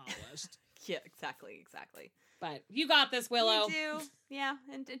chores accomplished. Exactly. But you got this, Willow. You do. Yeah.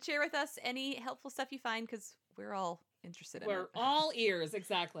 And share with us any helpful stuff you find, because we're all interested in it. We're all ears.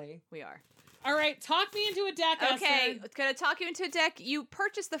 Exactly. We are. All right. Talk me into a deck, Okay. Esther. Going to talk you into a deck you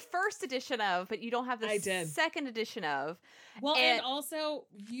purchased the first edition of, but you don't have the second edition of. Well, and also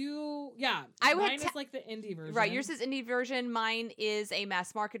mine is like the indie version. Right. Yours is indie version. Mine is a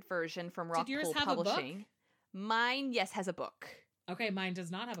mass market version from Rockpool Publishing. A book? Mine, has a book. Okay, mine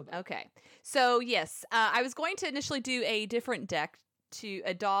does not have a book. Okay. So, yes, I was going to initially do a different deck,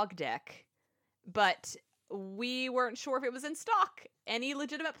 a dog deck, but we weren't sure if it was in stock, any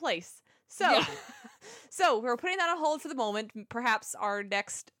legitimate place. So, so we're putting that on hold for the moment. Perhaps our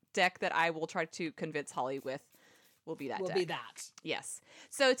next deck that I will try to convince Holly with will be that deck. Will be that. Yes.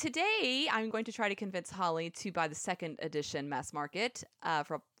 So today I'm going to try to convince Holly to buy the second edition mass market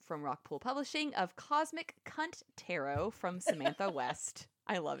from Rockpool Publishing of Cosmic Cunt Tarot from Samantha West.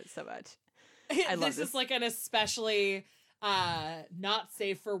 I love it so much. I love this. This is like an especially not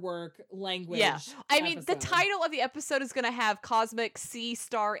safe for work language. Yeah. I mean, the title of the episode is going to have Cosmic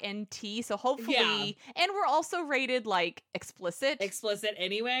C*NT, so hopefully, and we're also rated like explicit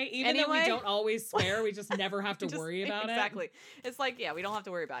anyway. Even though we don't always swear, we just never have to worry about it. Exactly. It's like, we don't have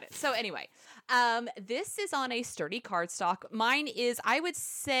to worry about it. So anyway, this is on a sturdy cardstock. Mine is, I would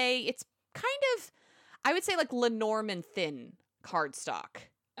say like Lenormand thin cardstock.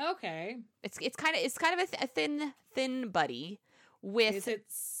 Okay. It's kind of a thin buddy with. Is it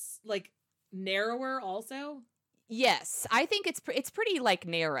like narrower also? Yes, I think it's pretty like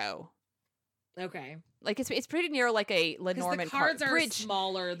narrow. Okay. Like it's pretty narrow, like a Lenormand the cards are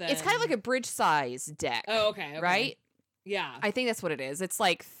smaller than. It's kind of like a bridge size deck. Oh, okay. Right? Yeah. I think that's what it is. It's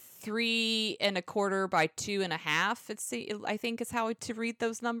like 3 1/4 by 2 1/2. I think is how to read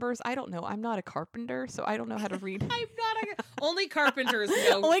those numbers. I don't know. I'm not a carpenter, so I don't know how to read. Only carpenters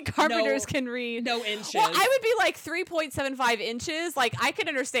know. Only carpenters can read. No inches. Well, I would be like 3.75 inches. Like I can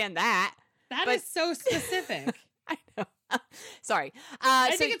understand that. That is so specific. I know. Sorry.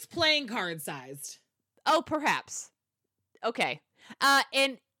 I think it's playing card sized. Oh, perhaps. Okay.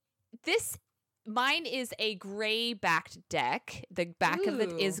 And mine is a gray backed deck. The back of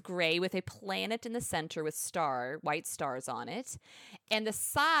it is gray with a planet in the center with white stars on it. And the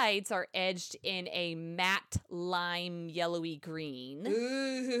sides are edged in a matte lime yellowy green.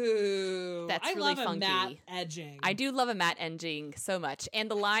 Ooh. That's really I love funky. A matte edging. I do love a matte edging so much. And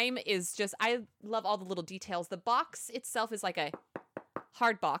the lime is just, I love all the little details. The box itself is like a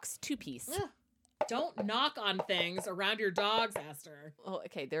hard box, 2-piece. Ugh. Don't knock on things around your dogs, Esther. Oh,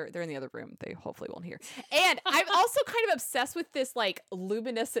 okay. They're in the other room. They hopefully won't hear. And I'm also kind of obsessed with this like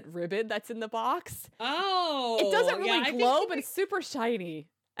luminescent ribbon that's in the box. Oh, it doesn't really glow, but it's super shiny.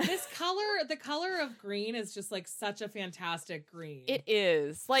 The color of green is just like such a fantastic green. It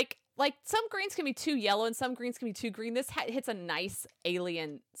is like some greens can be too yellow and some greens can be too green. This hits a nice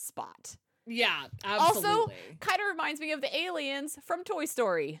alien spot. Yeah, absolutely. Also, kind of reminds me of the aliens from Toy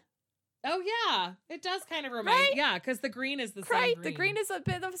Story. Oh, yeah. It does kind of remind me. Yeah, because the green is the same green. The green is a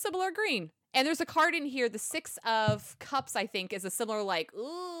bit of a similar green. And there's a card in here, the 6 of Cups, I think, is a similar like,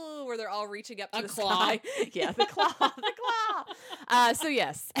 ooh, where they're all reaching up to the sky. Yeah, the claw, the claw. So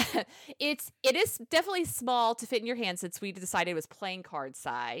yes, it is definitely small to fit in your hand since we decided it was playing card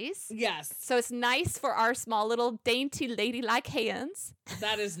size. Yes. So it's nice for our small little dainty ladylike hands.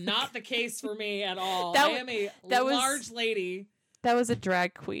 That is not the case for me at all. I am a large lady. That was a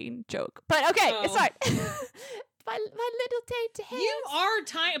drag queen joke. But okay, it's fine. My little dainty hands. You are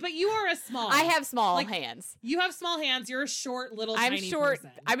tiny, but you are a small. I have small hands. You have small hands. You're a short little tiny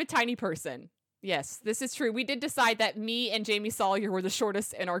person. I'm a tiny person. Yes, this is true. We did decide that me and Jamie Sawyer were the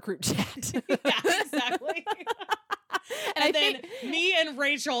shortest in our group chat. Yeah, exactly. and then me and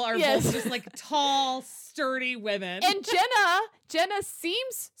Rachel are both just like tall, sturdy women. And Jenna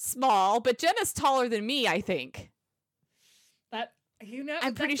seems small, but Jenna's taller than me, I think.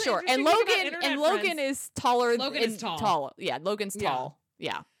 I'm pretty sure. And Logan is taller. Logan is tall. Yeah, Logan's tall.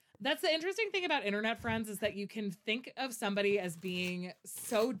 Yeah. That's the interesting thing about internet friends is that you can think of somebody as being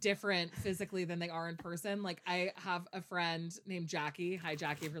so different physically than they are in person. Like I have a friend named Jackie. Hi,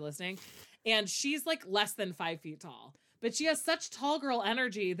 Jackie, if you're listening. And she's like less than 5 feet tall. But she has such tall girl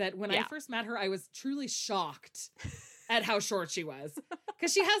energy that when I first met her, I was truly shocked at how short she was.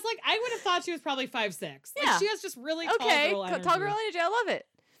 Because she has I would have thought she was probably 5'6". Like, she has just really tall girl energy. Tall girl energy. I love it.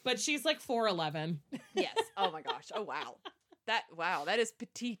 But she's like 4'11". Yes. Oh my gosh. Oh wow. That is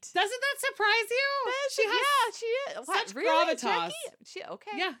petite. Doesn't that surprise you? She is. Such really? gravitas.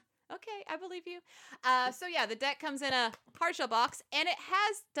 Okay. Yeah. Okay, I believe you. So yeah, the deck comes in a hardshell box, and it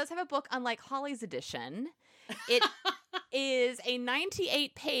does have a book, unlike Holly's edition. It is a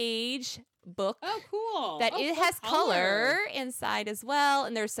 98-page book. Oh, cool. That it has color inside as well,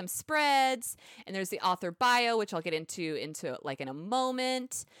 and there's some spreads, and there's the author bio, which I'll get into in a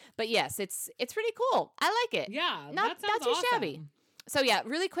moment. But yes, it's pretty cool. I like it. Yeah, not too shabby. So yeah,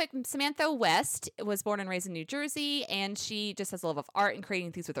 really quick, Samantha West was born and raised in New Jersey, and she just has a love of art and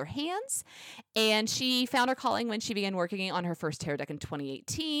creating things with her hands. And she found her calling when she began working on her first tarot deck in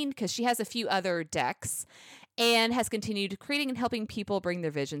 2018, because she has a few other decks and has continued creating and helping people bring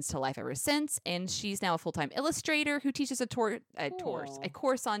their visions to life ever since. And she's now a full-time illustrator who teaches a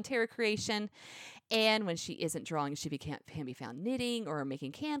course on tarot creation. And when she isn't drawing, she can be found knitting or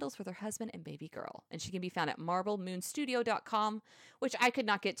making candles with her husband and baby girl. And she can be found at marblemoonstudio.com, which I could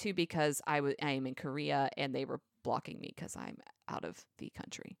not get to because I am in Korea and they were blocking me because I'm out of the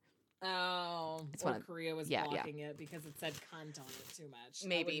country. Oh, Korea was blocking it because it said cunt on it too much.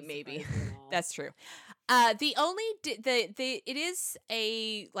 Maybe. That's true. It is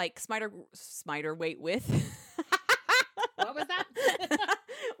a Smiter weight with. What was that?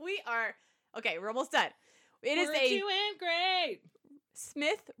 We're almost done. We're doing great.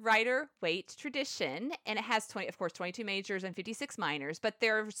 Smith Rider weight tradition, and it has 22 majors and 56 minors, but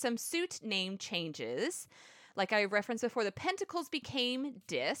there are some suit name changes. Like I referenced before, the pentacles became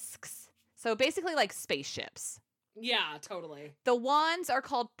discs. So basically like spaceships. Yeah, totally. The wands are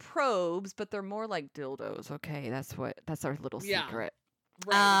called probes, but they're more like dildos. Okay, that's our little secret.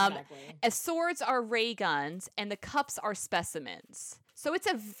 Right, exactly. As swords are ray guns, and the cups are specimens. So it's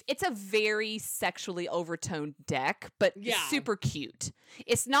a very sexually overtoned deck, but super cute.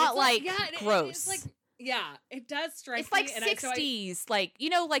 It's not gross. It does strike me. It's like 60s,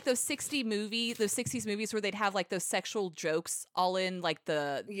 like those 60s movies where they'd have like those sexual jokes all in like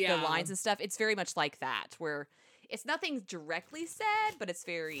the lines and stuff. It's very much like that, where it's nothing directly said, but it's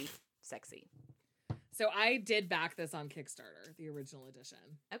very sexy. So I did back this on Kickstarter, the original edition.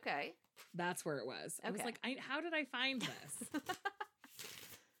 Okay. That's where it was. I was like, how did I find this?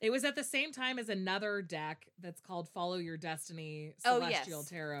 It was at the same time as another deck that's called Follow Your Destiny Celestial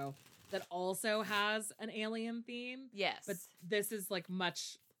Tarot that also has an alien theme. Yes. But this is like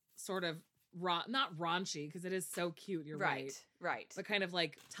much sort of not raunchy because it is so cute. You're right. Right. But kind of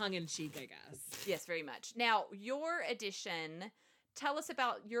like tongue in cheek, I guess. Yes, very much. Now, your edition, tell us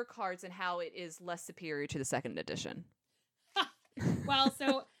about your cards and how it is less superior to the second edition. Well,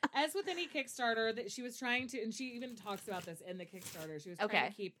 so as with any Kickstarter, that she was trying to, and she even talks about this in the Kickstarter, she was trying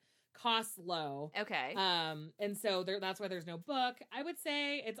to keep costs low. Okay. And so that's why there's no book. I would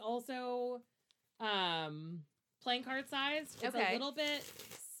say it's also playing card size. It's a little bit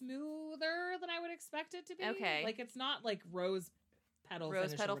smoother than I would expect it to be. Okay. Like it's not like rose petal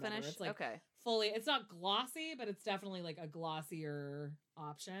finish. It's like fully, it's not glossy, but it's definitely like a glossier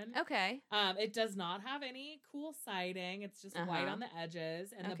option. Okay. It does not have any cool siding. It's just white on the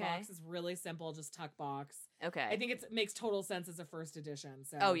edges, and the box is really simple, just tuck box. Okay. I think it makes total sense as a first edition.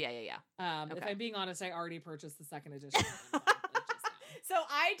 So. Oh yeah. If I'm being honest, I already purchased the second edition. So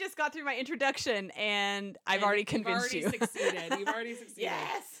I just got through my introduction, and I've already convinced you. You've already succeeded.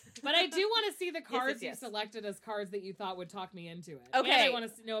 Yes. But I do want to see the cards yes. you selected as cards that you thought would talk me into it. Okay. And I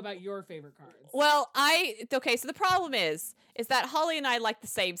want to know about your favorite cards. Well, so the problem is that Holly and I like the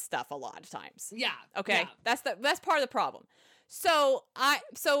same stuff a lot of times. Yeah. Okay. Yeah. That's part of the problem. So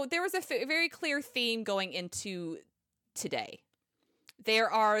there was a very clear theme going into today.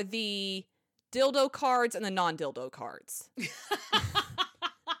 There are the dildo cards and the non-dildo cards.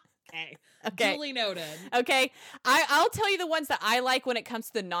 Okay. Duly noted. Okay. I'll tell you the ones that I like when it comes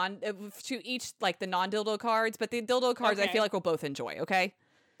to the non-dildo cards, but the dildo cards I feel like we'll both enjoy, okay?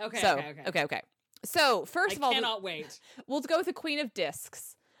 Okay. So, first of all, I cannot wait. We'll go with the Queen of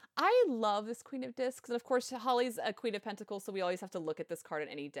Discs. I love this Queen of Discs, and of course, Holly's a Queen of Pentacles, so we always have to look at this card in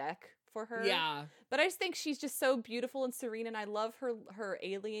any deck for her. Yeah. But I just think she's just so beautiful and serene, and I love her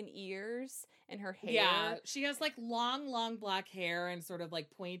alien ears and her hair. Yeah, she has like long black hair and sort of like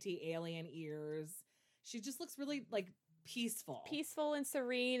pointy alien ears. She just looks really like peaceful. Peaceful and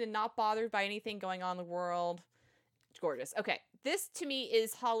serene and not bothered by anything going on in the world. It's gorgeous. Okay, this to me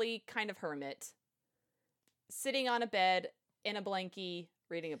is Holly kind of hermit. Sitting on a bed in a blankie,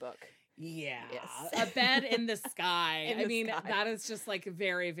 reading a book. Yeah. Yes. A bed in the sky. Sky. That is just like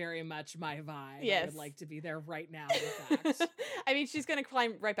very, very much my vibe. Yes. I would like to be there right now, in fact. I mean, she's going to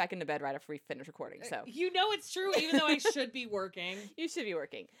climb right back into bed right after we finish recording, so. You know it's true, even though I should be working. You should be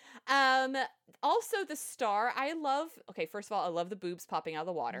working. Also, the star, first of all, I love the boobs popping out of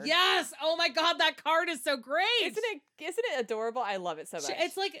the water. Yes! Oh my god, that card is so great! Isn't it adorable? I love it so much.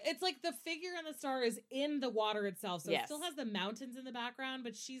 It's like the figure and the star is in the water itself, so yes. It still has the mountains in the background,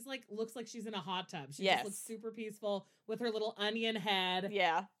 but she's like, looks like she's in a hot tub. She yes. just looks super peaceful with her little onion head.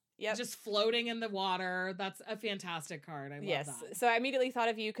 Yeah. Yep. Just floating in the water. That's a fantastic card. I love that. So I immediately thought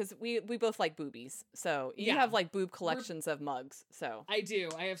of you because we both like boobies. So you have like boob collections of mugs. So I do.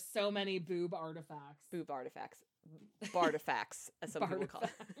 I have so many boob artifacts. Boob artifacts. Bartifacts, as some people call it.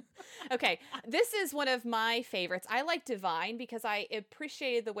 Okay, this is one of my favorites. I like Divine because I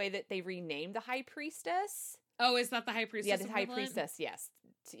appreciated the way that they renamed the High Priestess. Oh, is that the High Priestess? Yeah, the High Priestess, yes.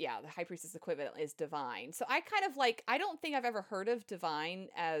 Yeah, the High Priestess equivalent is Divine. So I kind of like, I don't think I've ever heard of Divine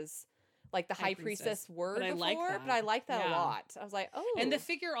as like the High Priestess word before, but I like that a lot. I was like, oh. And the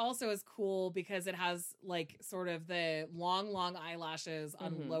figure also is cool because it has like sort of the long eyelashes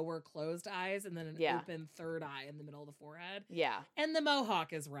on lower closed eyes and then an open third eye in the middle of the forehead. Yeah. And the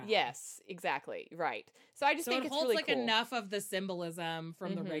mohawk is round. Yes, exactly. Right. So I just think it's really like cool. enough of the symbolism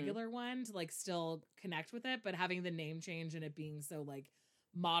from the regular one to like still connect with it, but having the name change and it being so like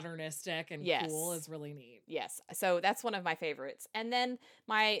modernistic and cool is really neat. Yes. So that's one of my favorites. And then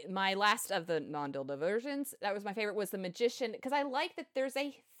my last of the non-dildo versions, that was my favorite, was the Magician, because I like that there's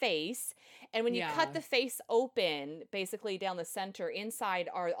a face, and when you cut the face open, basically down the center, inside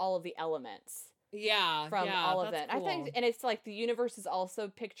are all of the elements. Yeah. From all of that. Cool. I think, and it's like the universe is also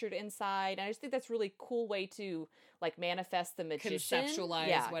pictured inside. And I just think that's a really cool way to like manifest the magician.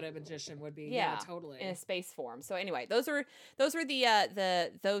 Conceptualize what a magician would be. Yeah, totally. In a space form. So anyway, those are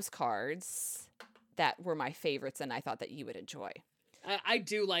those cards that were my favorites, and I thought that you would enjoy. I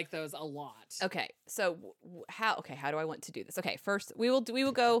do like those a lot. Okay. So how do I want to do this? Okay, first we will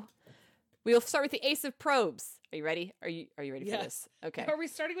start with the Ace of Probes. Are you ready? Are you ready for this? Okay. Are we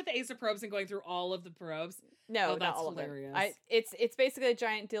starting with the Ace of Probes and going through all of the probes? No, not all hilarious. of them. It's basically a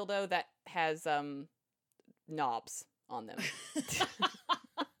giant dildo that has knobs on them.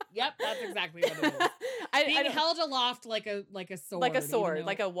 Yep, that's exactly what it is. Being held aloft like a sword. Like a sword,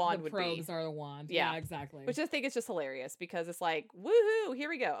 like a wand would be. The probes are the wand. Yeah, exactly. Which I think is just hilarious because it's like, woohoo, here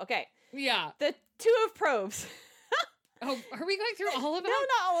we go. Okay. Yeah. The Two of Probes. Oh, are we going through all of them? No,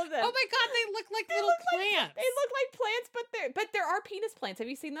 not all of them. Oh my god, they look like little plants. They look like plants, but there are penis plants. Have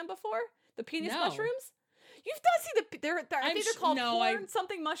you seen them before? The penis mushrooms? You've not seen I think they're called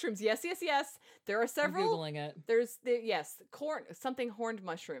something mushrooms. Yes. There are several. I'm Googling it. There's corn something horned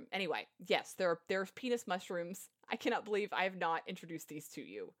mushroom. Anyway, yes, there's penis mushrooms. I cannot believe I have not introduced these to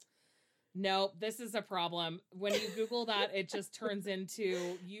you. No, this is a problem. When you Google that, it just turns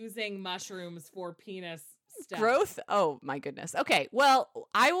into using mushrooms for penis stuff. Growth? Oh my goodness. Okay, well,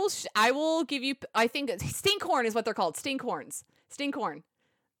 I will give you. I think stinkhorn is what they're called. Stinkhorns. Stinkhorn.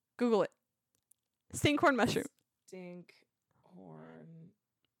 Google it. Stinkhorn mushroom. Stinkhorn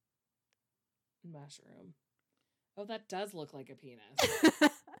mushroom. Oh, that does look like a penis.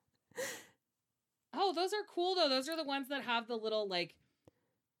 Oh, those are cool though. Those are the ones that have the little like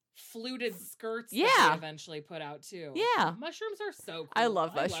fluted skirts that they eventually put out too. Yeah. Mushrooms are so cool. I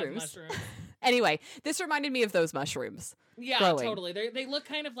love mushrooms. Anyway, this reminded me of those mushrooms. Yeah, totally. They look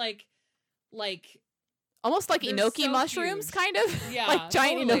kind of like Almost like They're enoki so mushrooms, huge. kind of. Yeah, like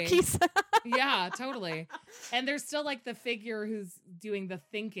giant totally. enokis. Yeah, totally. And there's still like the figure who's doing the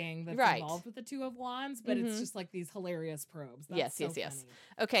thinking that's Right. involved with the Two of Wands, but it's just like these hilarious probes. That's Yes. funny.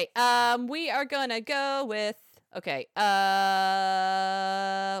 Okay. We are gonna go with. Okay.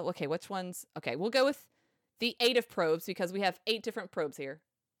 Okay. Which ones? Okay, we'll go with the 8 of probes because we have 8 different probes here.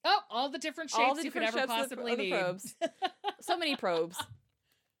 Oh, all the different shapes All the you could different ever shapes possibly of the need. probes. So many probes.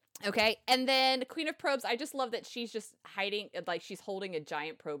 Okay, and then Queen of Probes. I just love that she's just hiding, like she's holding a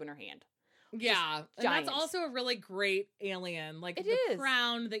giant probe in her hand. Yeah, and giant. that's also a really great alien. Like It the is.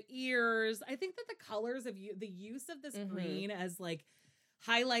 crown, the ears. I think that the colors of the use of this green as like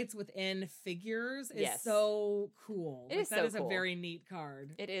highlights within figures is Yes. so cool. It Like, is that so is cool. a very neat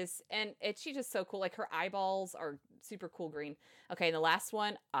card. It is, and she's just so cool. Like her eyeballs are super cool green. Okay, and the last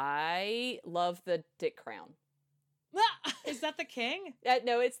one, I love the Dick crown. Is that the king?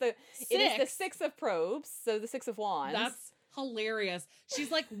 No, it is the 6. 6 of probes. So the 6 of wands. That's hilarious.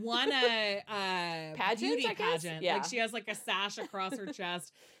 She's like won a Pageant, beauty I guess? pageant. Yeah. Like she has like a sash across her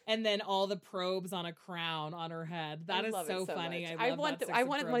chest and then all the probes on a crown on her head. That I is love so it so funny. much. I love want that I 6 of wanted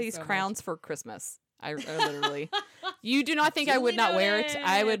one of probes these so much. crowns for Christmas. I literally. You do not think I would Duly not wear it?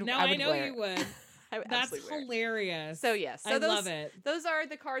 I would. No, I would I know wear you it. would. I would That's absolutely wear it. hilarious. So yes, so I those, love it. Those are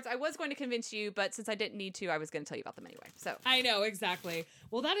the cards. I was going to convince you, but since I didn't need to, I was going to tell you about them anyway. So I know, exactly.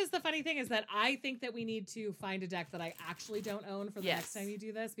 Well, that is the funny thing is that I think that we need to find a deck that I actually don't own for the next time you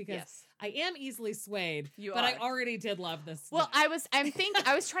do this because I am easily swayed. But I already did love this. Well, deck. I was trying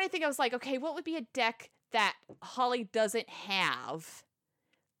to think. I was like, okay, what would be a deck that Holly doesn't have,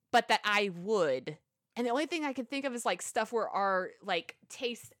 but that I would? And the only thing I could think of is like stuff where our like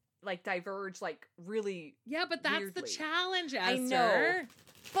tastes like diverge like really. Yeah, but that's weirdly. the challenge, Esther. I know.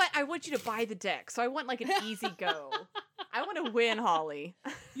 But I want you to buy the deck, so I want like an easy go. I want to win, Holly.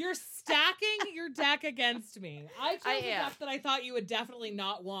 You're stacking your deck against me. I chose a am. deck that I thought you would definitely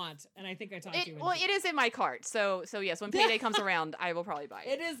not want, and I think I talked you into Well, it is in my cart, so yes. When payday comes around, I will probably buy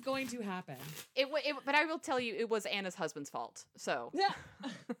it. It is going to happen. But I will tell you, it was Anna's husband's fault. So Yeah.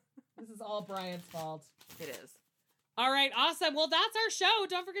 This is all Brian's fault. it is. All right, awesome. Well, that's our show.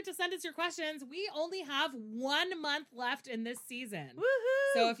 Don't forget to send us your questions. We only have 1 month left in this season.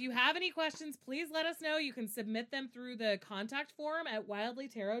 Woohoo! So if you have any questions, please let us know. You can submit them through the contact form at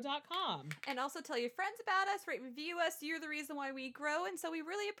wildlytarot.com. And also tell your friends about us, rate, review us. You're the reason why we grow, and so we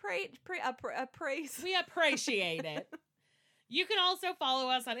really praise. We appreciate it. You can also follow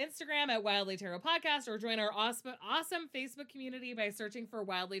us on Instagram at Wildly Tarot Podcast or join our awesome Facebook community by searching for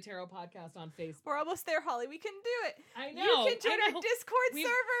Wildly Tarot Podcast on Facebook. We're almost there, Holly. We can do it. I know. You can join our Discord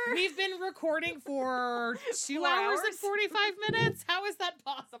server. We've been recording for 2 4 hours hours? and 45 minutes. How is that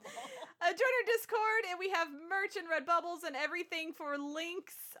possible? Join our Discord, and we have merch and Redbubbles, and everything for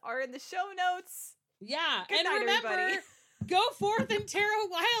links are in the show notes. Yeah. Good and night, remember, everybody. go forth and tarot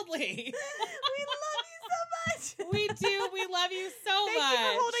wildly. We love you so much. We do. We love you so much. Thank you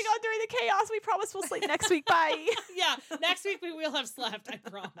for holding on during the chaos. We promise we'll sleep next week. Bye. Yeah. Next week we will have slept, I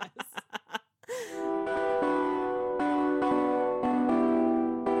promise.